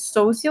like a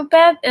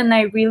sociopath, and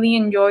I really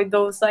enjoy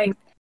those like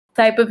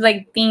type of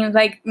like themes,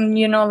 like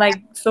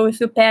like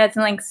sociopaths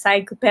and like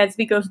psychopaths,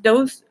 because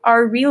those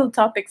are real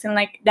topics and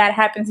like that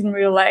happens in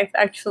real life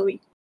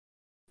actually.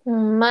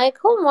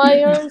 Michael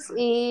Myers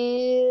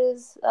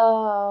is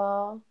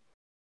no,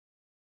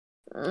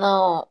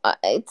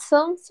 it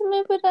sounds to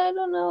me, but I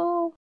don't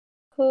know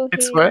who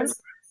It's he what?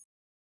 is.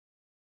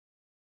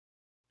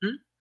 Hmm?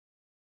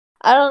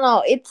 I don't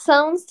know. It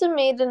sounds to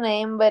me the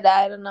name, but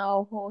I don't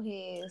know who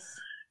he is.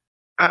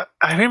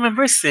 I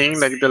remember seeing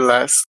like the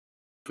last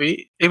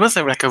movie. It was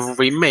like a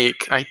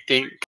remake, I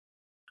think,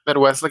 that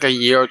was like a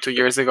year or 2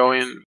 years ago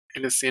in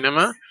the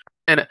cinema,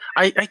 and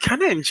I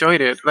kind of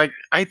enjoyed it. Like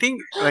I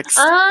think like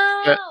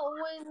uh,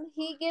 When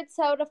he gets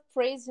out of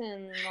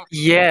prison.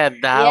 yeah,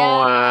 that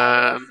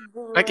Yeah, it one.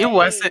 was Like it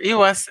wasn't. great. It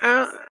was.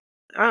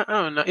 I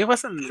don't know. It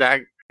wasn't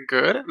that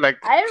good. Like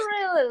I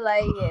really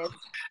like it.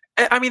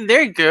 I mean,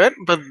 they're good,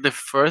 but the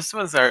first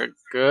ones are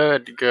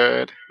good.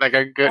 Good. Like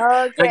are good.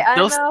 Okay, Like I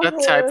those know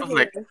that type who of he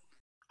like is.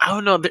 I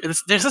don't know.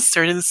 There's a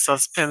certain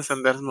suspense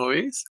in those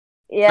movies.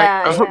 Like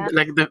Yeah, yeah.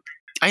 like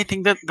I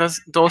think that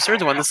those are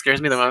the ones that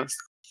scares me the most.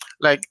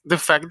 Like the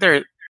fact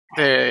that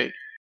they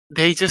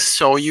they just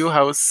show you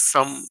how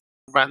some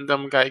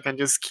random guy can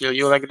just kill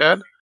you like that.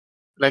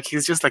 Like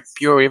he's just like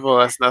pure evil,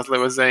 as Nasle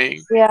was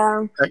saying.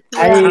 Yeah. Like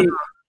I Yeah. don't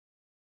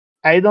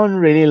I I don't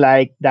really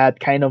like that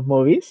kind of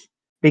movies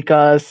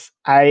because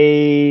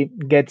I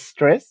get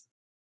stressed.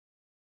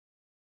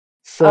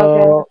 Okay.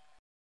 So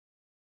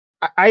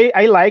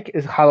I like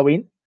is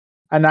Halloween,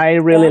 and I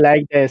really Yeah.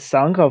 like the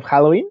song of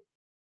Halloween,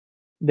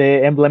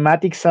 the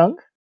emblematic song.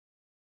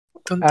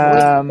 don't Which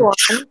Um, one?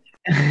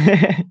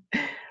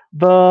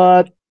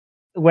 but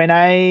when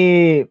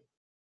I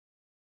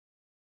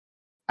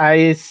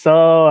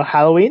saw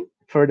Halloween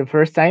for the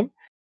first time,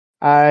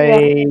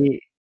 Yeah.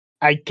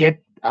 I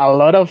get a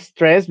lot of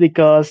stress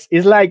because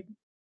it's like,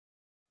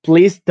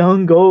 please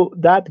don't go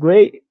that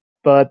way,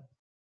 but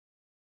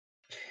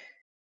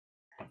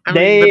I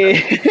mean, but they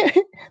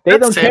they that's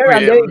don't care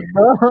and every they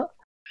go.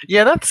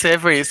 yeah, that's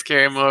every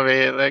scary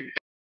movie. Like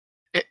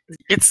it,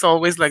 it's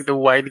always like the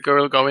white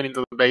girl going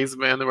into the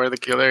basement where the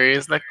killer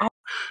is. Like, oh,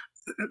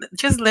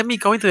 just let me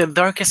go into the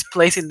darkest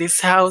place in this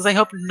house. I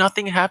hope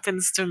nothing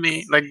happens to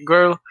me. Like,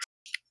 girl,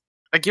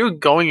 like you're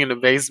going in the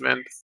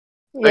basement.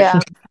 Like, Yeah.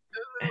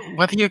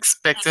 what do you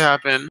expect to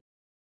happen?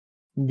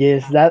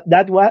 Yes,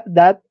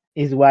 that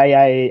is why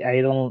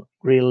I don't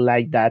really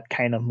like that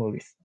kind of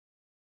movies.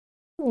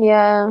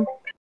 Yeah.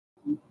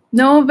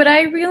 No, but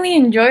I really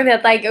enjoy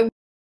that. Like,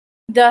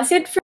 does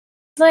it for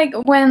like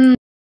when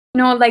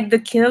like the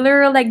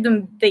killer, like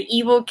the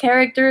evil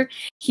character,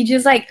 he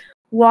just like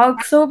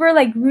walks over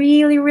like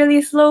really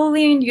really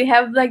slowly, and you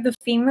have like the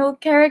female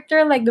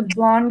character, like the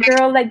blonde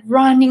girl, like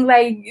running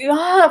like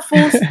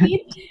full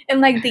speed,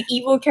 and like the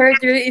evil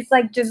character is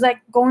like just like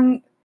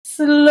going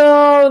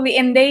slowly,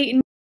 and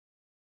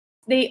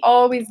they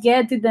always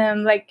get to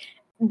them like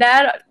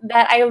that.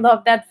 I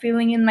love that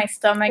feeling in my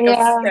stomach of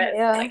Yeah, stress.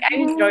 yeah. Like I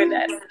enjoy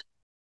that.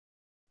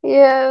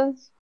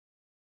 Yes.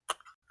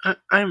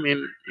 I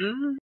mean,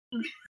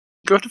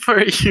 good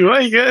for you,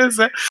 I guess.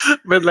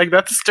 But like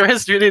that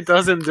stress really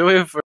doesn't do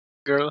it for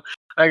a girl.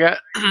 Like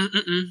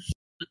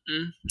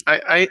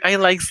I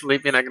like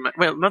sleeping at night.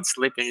 Well, not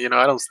sleeping.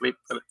 I don't sleep,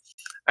 but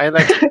I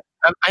like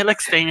I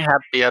like staying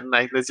happy at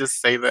night. Let's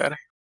just say that.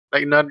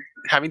 Like not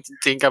having to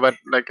think about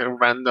like a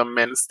random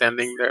man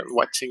standing there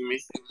watching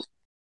me.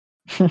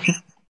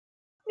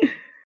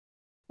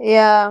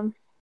 Yeah.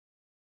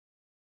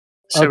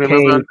 Should we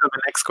move on Okay, to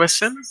the next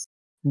question?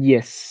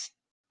 yes.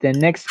 The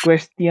next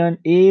question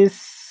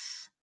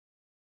is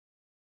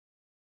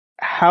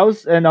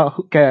how's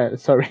no,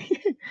 sorry.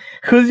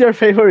 Who's your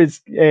favorite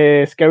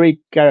scary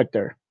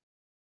character?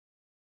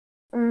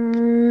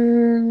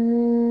 Mm,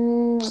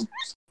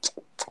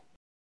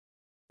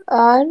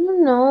 I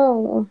don't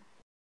know.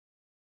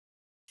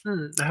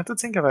 I have to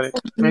think about it.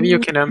 Maybe you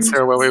can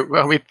answer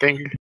what we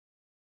think.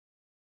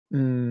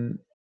 Mm,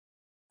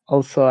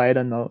 also, I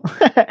don't know.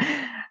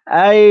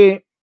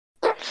 I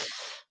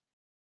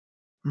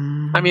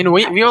I mean, mm,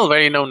 we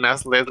already know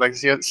Naslet. Like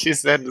she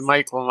said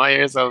Michael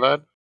Myers a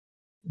lot.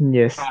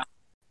 yes.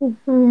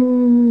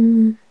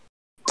 Mm,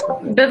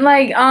 But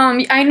like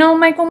I know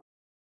Michael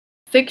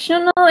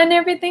fictional and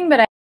everything,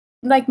 but I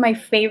like my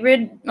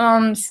favorite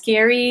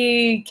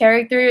scary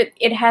character.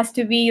 It has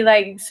to be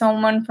like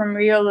someone from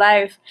real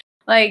life,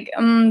 like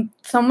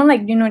someone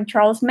like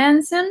Charles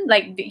Manson.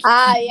 Like yeah.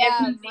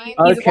 definitely Mine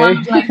he's is one Okay.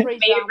 of my Jeffrey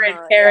favorite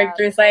Dahmer. Yeah,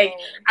 characters. Like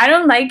totally. I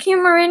don't like him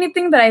or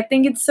anything, but I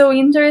think it's so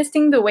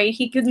interesting the way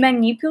he could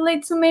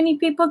manipulate so many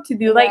people to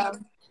do like Yeah.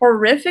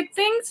 horrific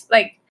things.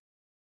 Like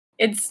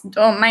it's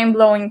mind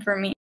blowing for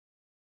me.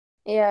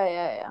 Yeah,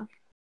 yeah, yeah.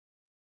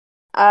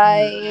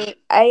 Yeah,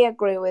 I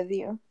agree with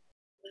you.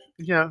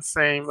 yeah,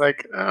 same.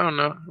 Like I don't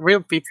know,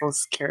 real people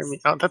scare me.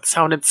 Oh, that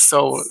sounded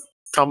so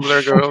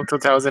Tumblr Girl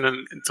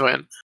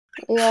 2020.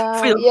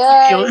 Yeah, Real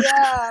yeah, people.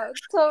 yeah,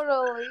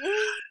 totally.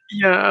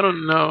 Yeah, I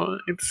don't know.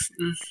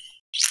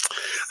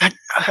 I,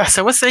 as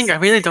I was saying, I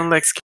really don't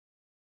like.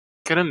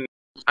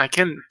 I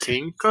can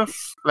think of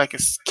like a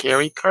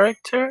scary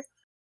character,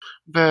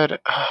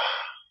 but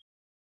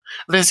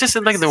there's just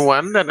like the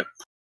one that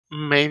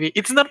maybe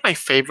it's not my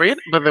favorite,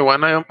 but the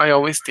one I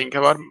always think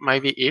about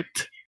might be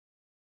it,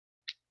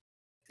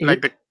 like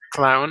It the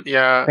clown.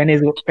 Yeah,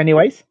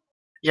 Pennywise.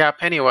 yeah,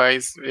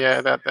 Pennywise.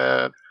 Yeah,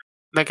 that.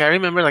 Like I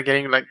remember like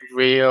getting like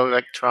real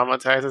like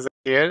traumatized as a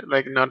kid,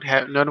 like not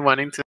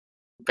wanting to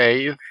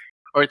bathe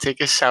or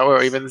take a shower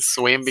or even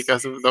swim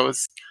because of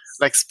those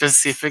like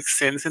specific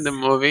scenes in the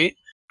movie,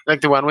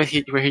 like the one where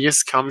he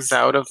just comes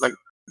out of like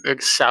the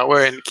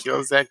shower and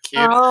kills that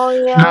kid. Oh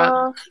Uh,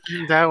 yeah,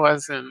 that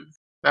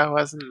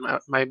wasn't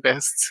my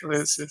best.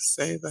 Let's just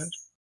say that.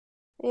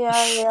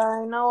 yeah, yeah.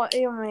 I know what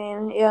you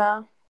mean.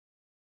 Yeah,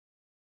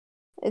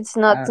 it's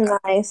not Uh,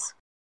 nice.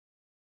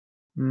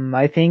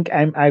 I think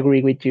I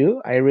agree with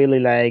you. I really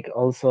like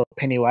also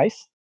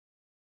Pennywise,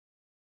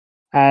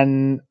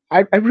 and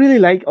I really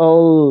like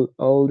all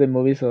the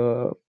movies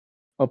of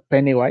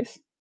Pennywise,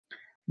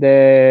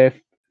 the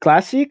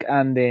classic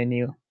and the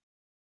new.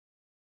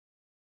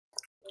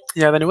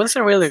 Yeah, the new ones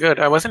are really good.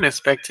 I wasn't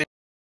expecting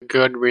a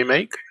good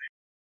remake,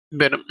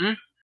 but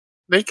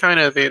they kind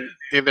of did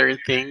their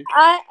thing,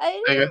 I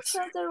I didn't guess.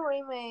 saw the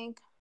remake.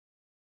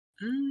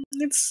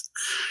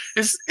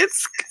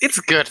 It's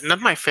good.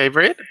 Not my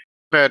favorite,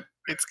 but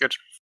it's good.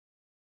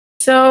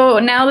 So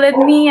now let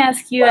me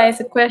ask you guys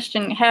a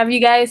question. Have you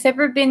guys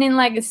ever been in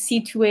like a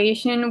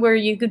situation where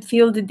you could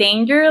feel the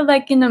danger,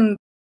 like in a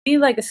movie,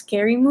 like a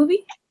scary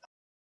movie?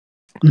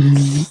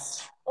 Mm,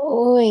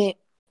 Wait.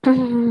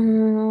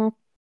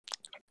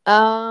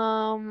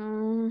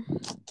 um.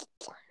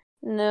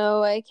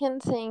 No, I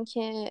can't think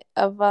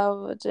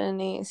about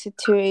any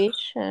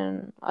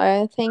situation.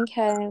 I think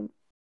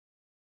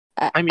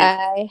I mean,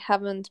 I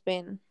haven't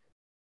been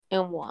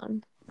in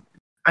one.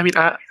 I mean,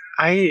 I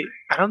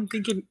don't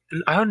think it.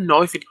 I don't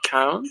know if it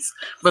counts,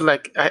 but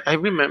like I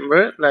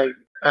remember like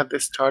at the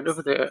start of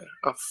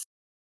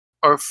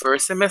our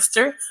first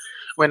semester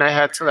when I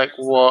had to like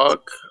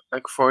walk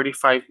like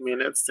 45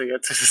 minutes to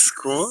get to the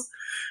school.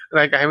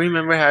 Like I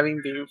remember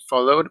having been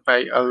followed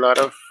by a lot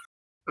of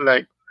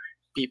like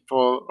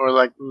people or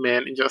like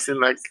men just in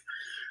like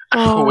a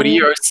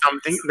hoodie Oh or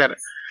something that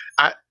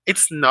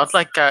it's not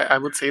like I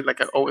would say like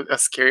a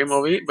scary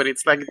movie, but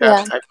it's like that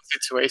yeah, type of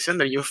situation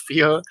that you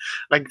feel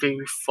like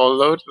being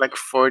followed like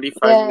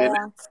 45 minutes.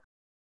 yeah,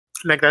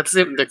 Like that's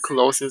the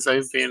closest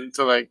I've been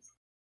to like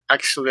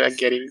actually like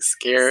getting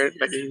scared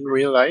like in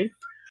real life,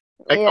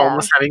 like yeah.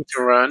 almost having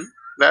to run.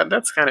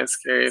 That's kind of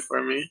scary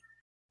for me.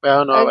 But I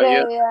don't know about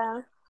you. Okay,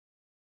 yeah.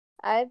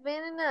 I've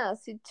been in a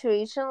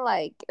situation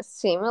like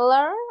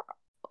similar.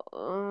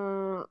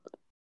 Um,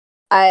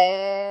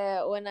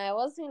 I when I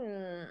was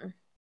in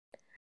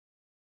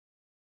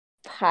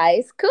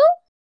high school,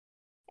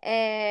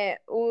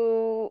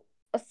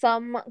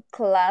 some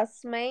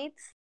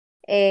classmates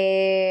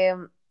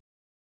um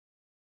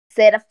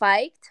set a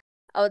fight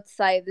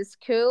outside the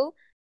school,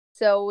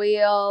 so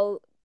we all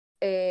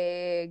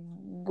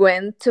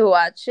went to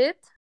watch it,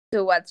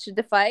 to watch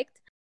the fight.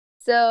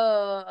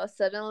 So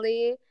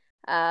suddenly,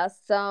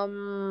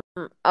 some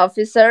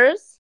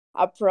officers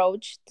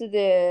approached to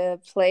the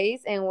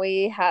place, and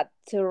we had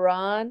to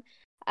run.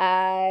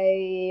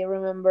 I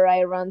remember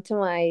I ran to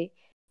my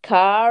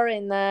car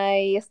and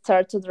I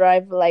started to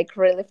drive like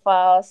really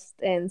fast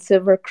and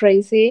super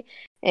crazy.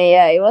 And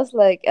yeah, it was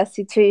like a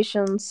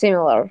situation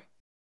similar.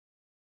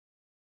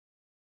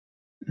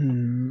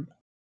 Mm,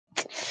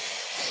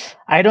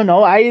 I don't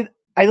know. I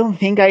don't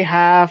think I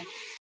have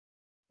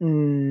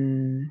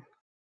mm,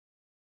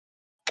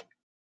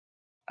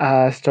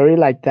 a story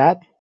like that.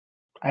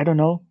 I don't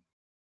know.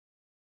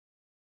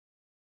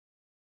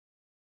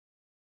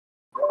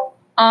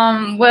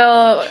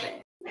 Well,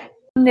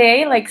 one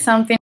day, like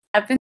something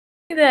happened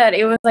to me that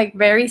it was like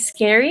very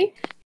scary.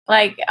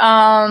 Like,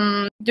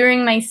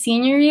 during my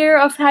senior year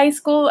of high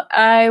school,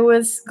 I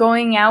was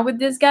going out with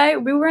this guy.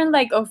 We weren't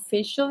like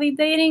officially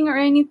dating or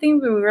anything,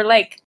 but we were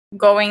like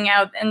going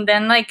out, and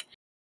then like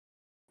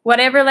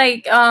whatever,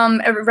 like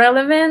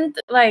irrelevant,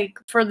 like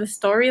for the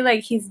story,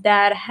 like his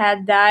dad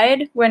had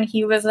died when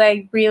he was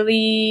like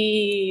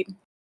really,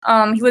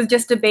 he was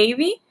just a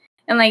baby,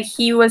 and like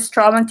he was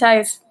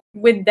traumatized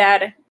with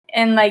that,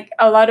 and like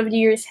a lot of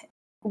years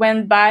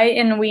went by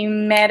and we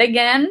met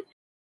again,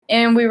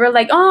 and we were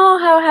like, oh,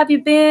 how have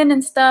you been,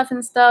 and stuff,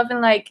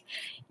 and like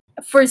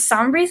for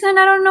some reason,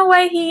 I don't know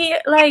why, he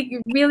like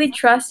really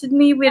trusted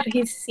me with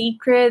his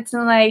secrets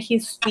and like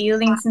his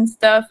feelings and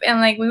stuff, and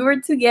like we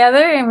were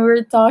together and we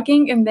were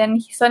talking, and then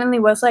he suddenly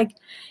was like,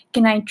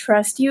 can I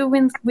trust you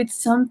with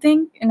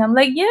something? And I'm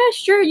like, yeah,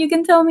 sure, you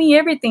can tell me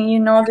everything, you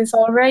know this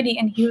already.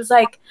 And he was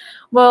like,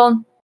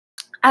 well,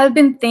 I've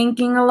been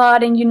thinking a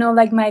lot, and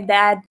like my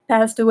dad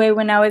passed away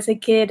when I was a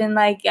kid, and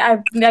like I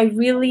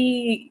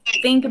really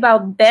think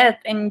about death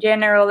in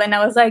general. And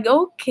I was like,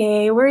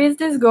 okay, where is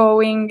this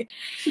going?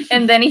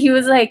 And then he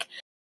was like,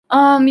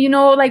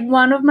 like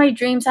one of my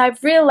dreams,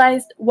 I've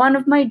realized one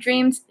of my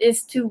dreams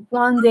is to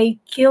one day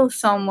kill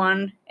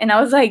someone. And I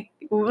was like,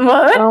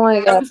 what? Oh my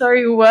god. I'm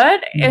sorry,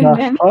 what? And The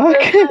then fuck?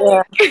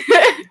 Yeah.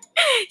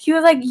 he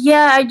was like,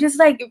 yeah, I just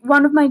like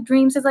one of my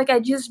dreams is like I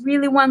just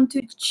really want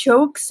to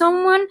choke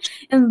someone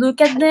and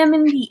look at them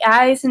in the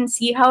eyes and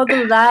see how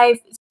the life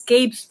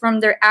escapes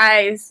from their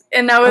eyes.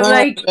 And I was Oh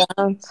my like,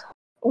 god.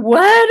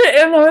 what?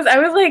 And I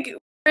was like,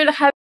 we're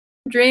having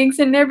drinks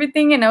and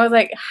everything, and I was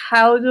like,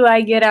 how do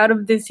I get out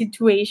of this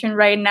situation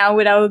right now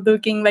without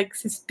looking like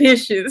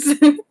suspicious?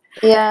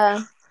 Yeah.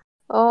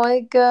 Oh my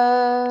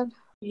god.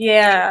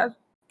 Yeah,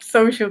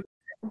 social.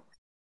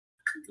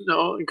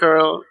 No,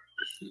 girl,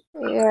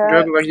 Yeah.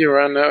 good luck you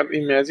run out.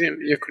 Imagine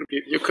you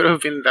could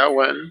have been that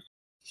one.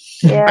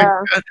 Like,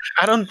 Yeah.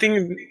 I don't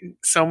think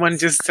someone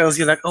just tells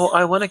you like, oh,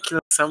 I want to kill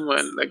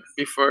someone like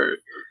before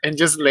and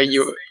just let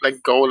you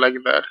like go like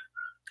that.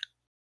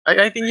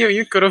 I think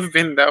you could have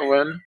been that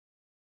one.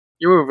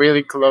 You were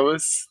really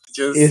close.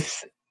 Just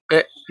Is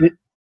eh, i-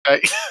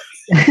 like,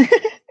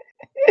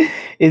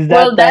 is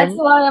Well, that that's time?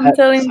 why I'm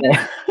telling So this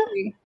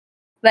story.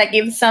 Like,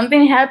 if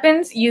something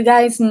happens, you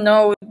guys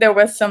know there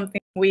was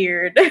something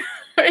weird.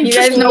 You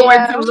guys know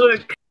where to Yeah.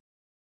 look.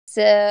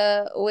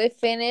 So we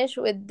finish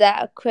with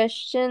that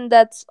question.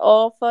 That's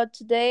all for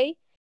today.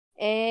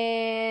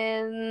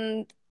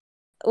 And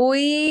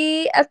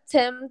we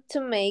attempt to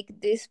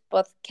make this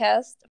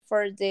podcast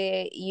for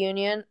the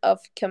Union of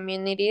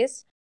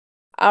Communities.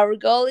 Our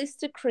goal is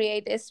to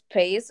create a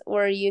space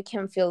where you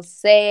can feel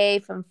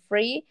safe and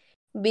free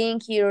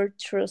being your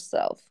true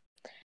self.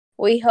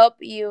 We hope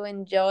you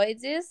enjoy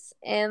this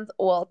and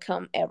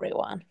welcome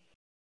everyone.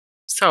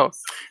 so,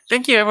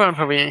 thank you everyone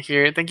for being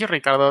here. Thank you,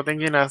 Ricardo.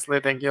 Thank you, Nasle.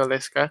 Thank you,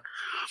 Oleska.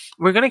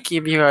 We're gonna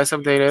keep you guys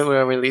updated with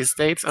our release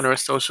dates on our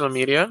social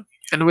media,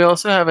 and we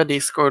also have a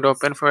Discord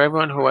open for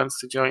everyone who wants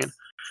to join.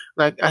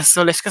 Like as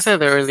Oleska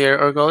said earlier,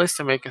 our goal is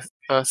to make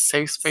a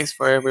safe space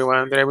for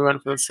everyone, that everyone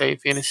feels safe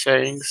in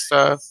sharing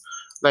stuff,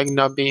 like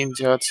not being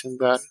judged and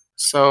that.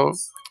 So,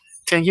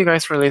 thank you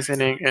guys for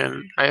listening,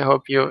 and I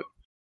hope you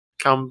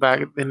come back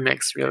the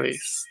next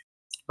release.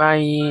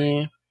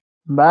 Bye.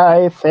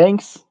 bye.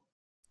 Thanks.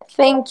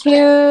 Thank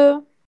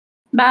you.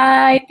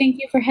 Bye. Thank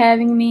you for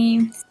having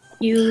me.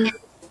 See you.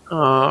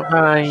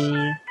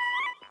 Bye.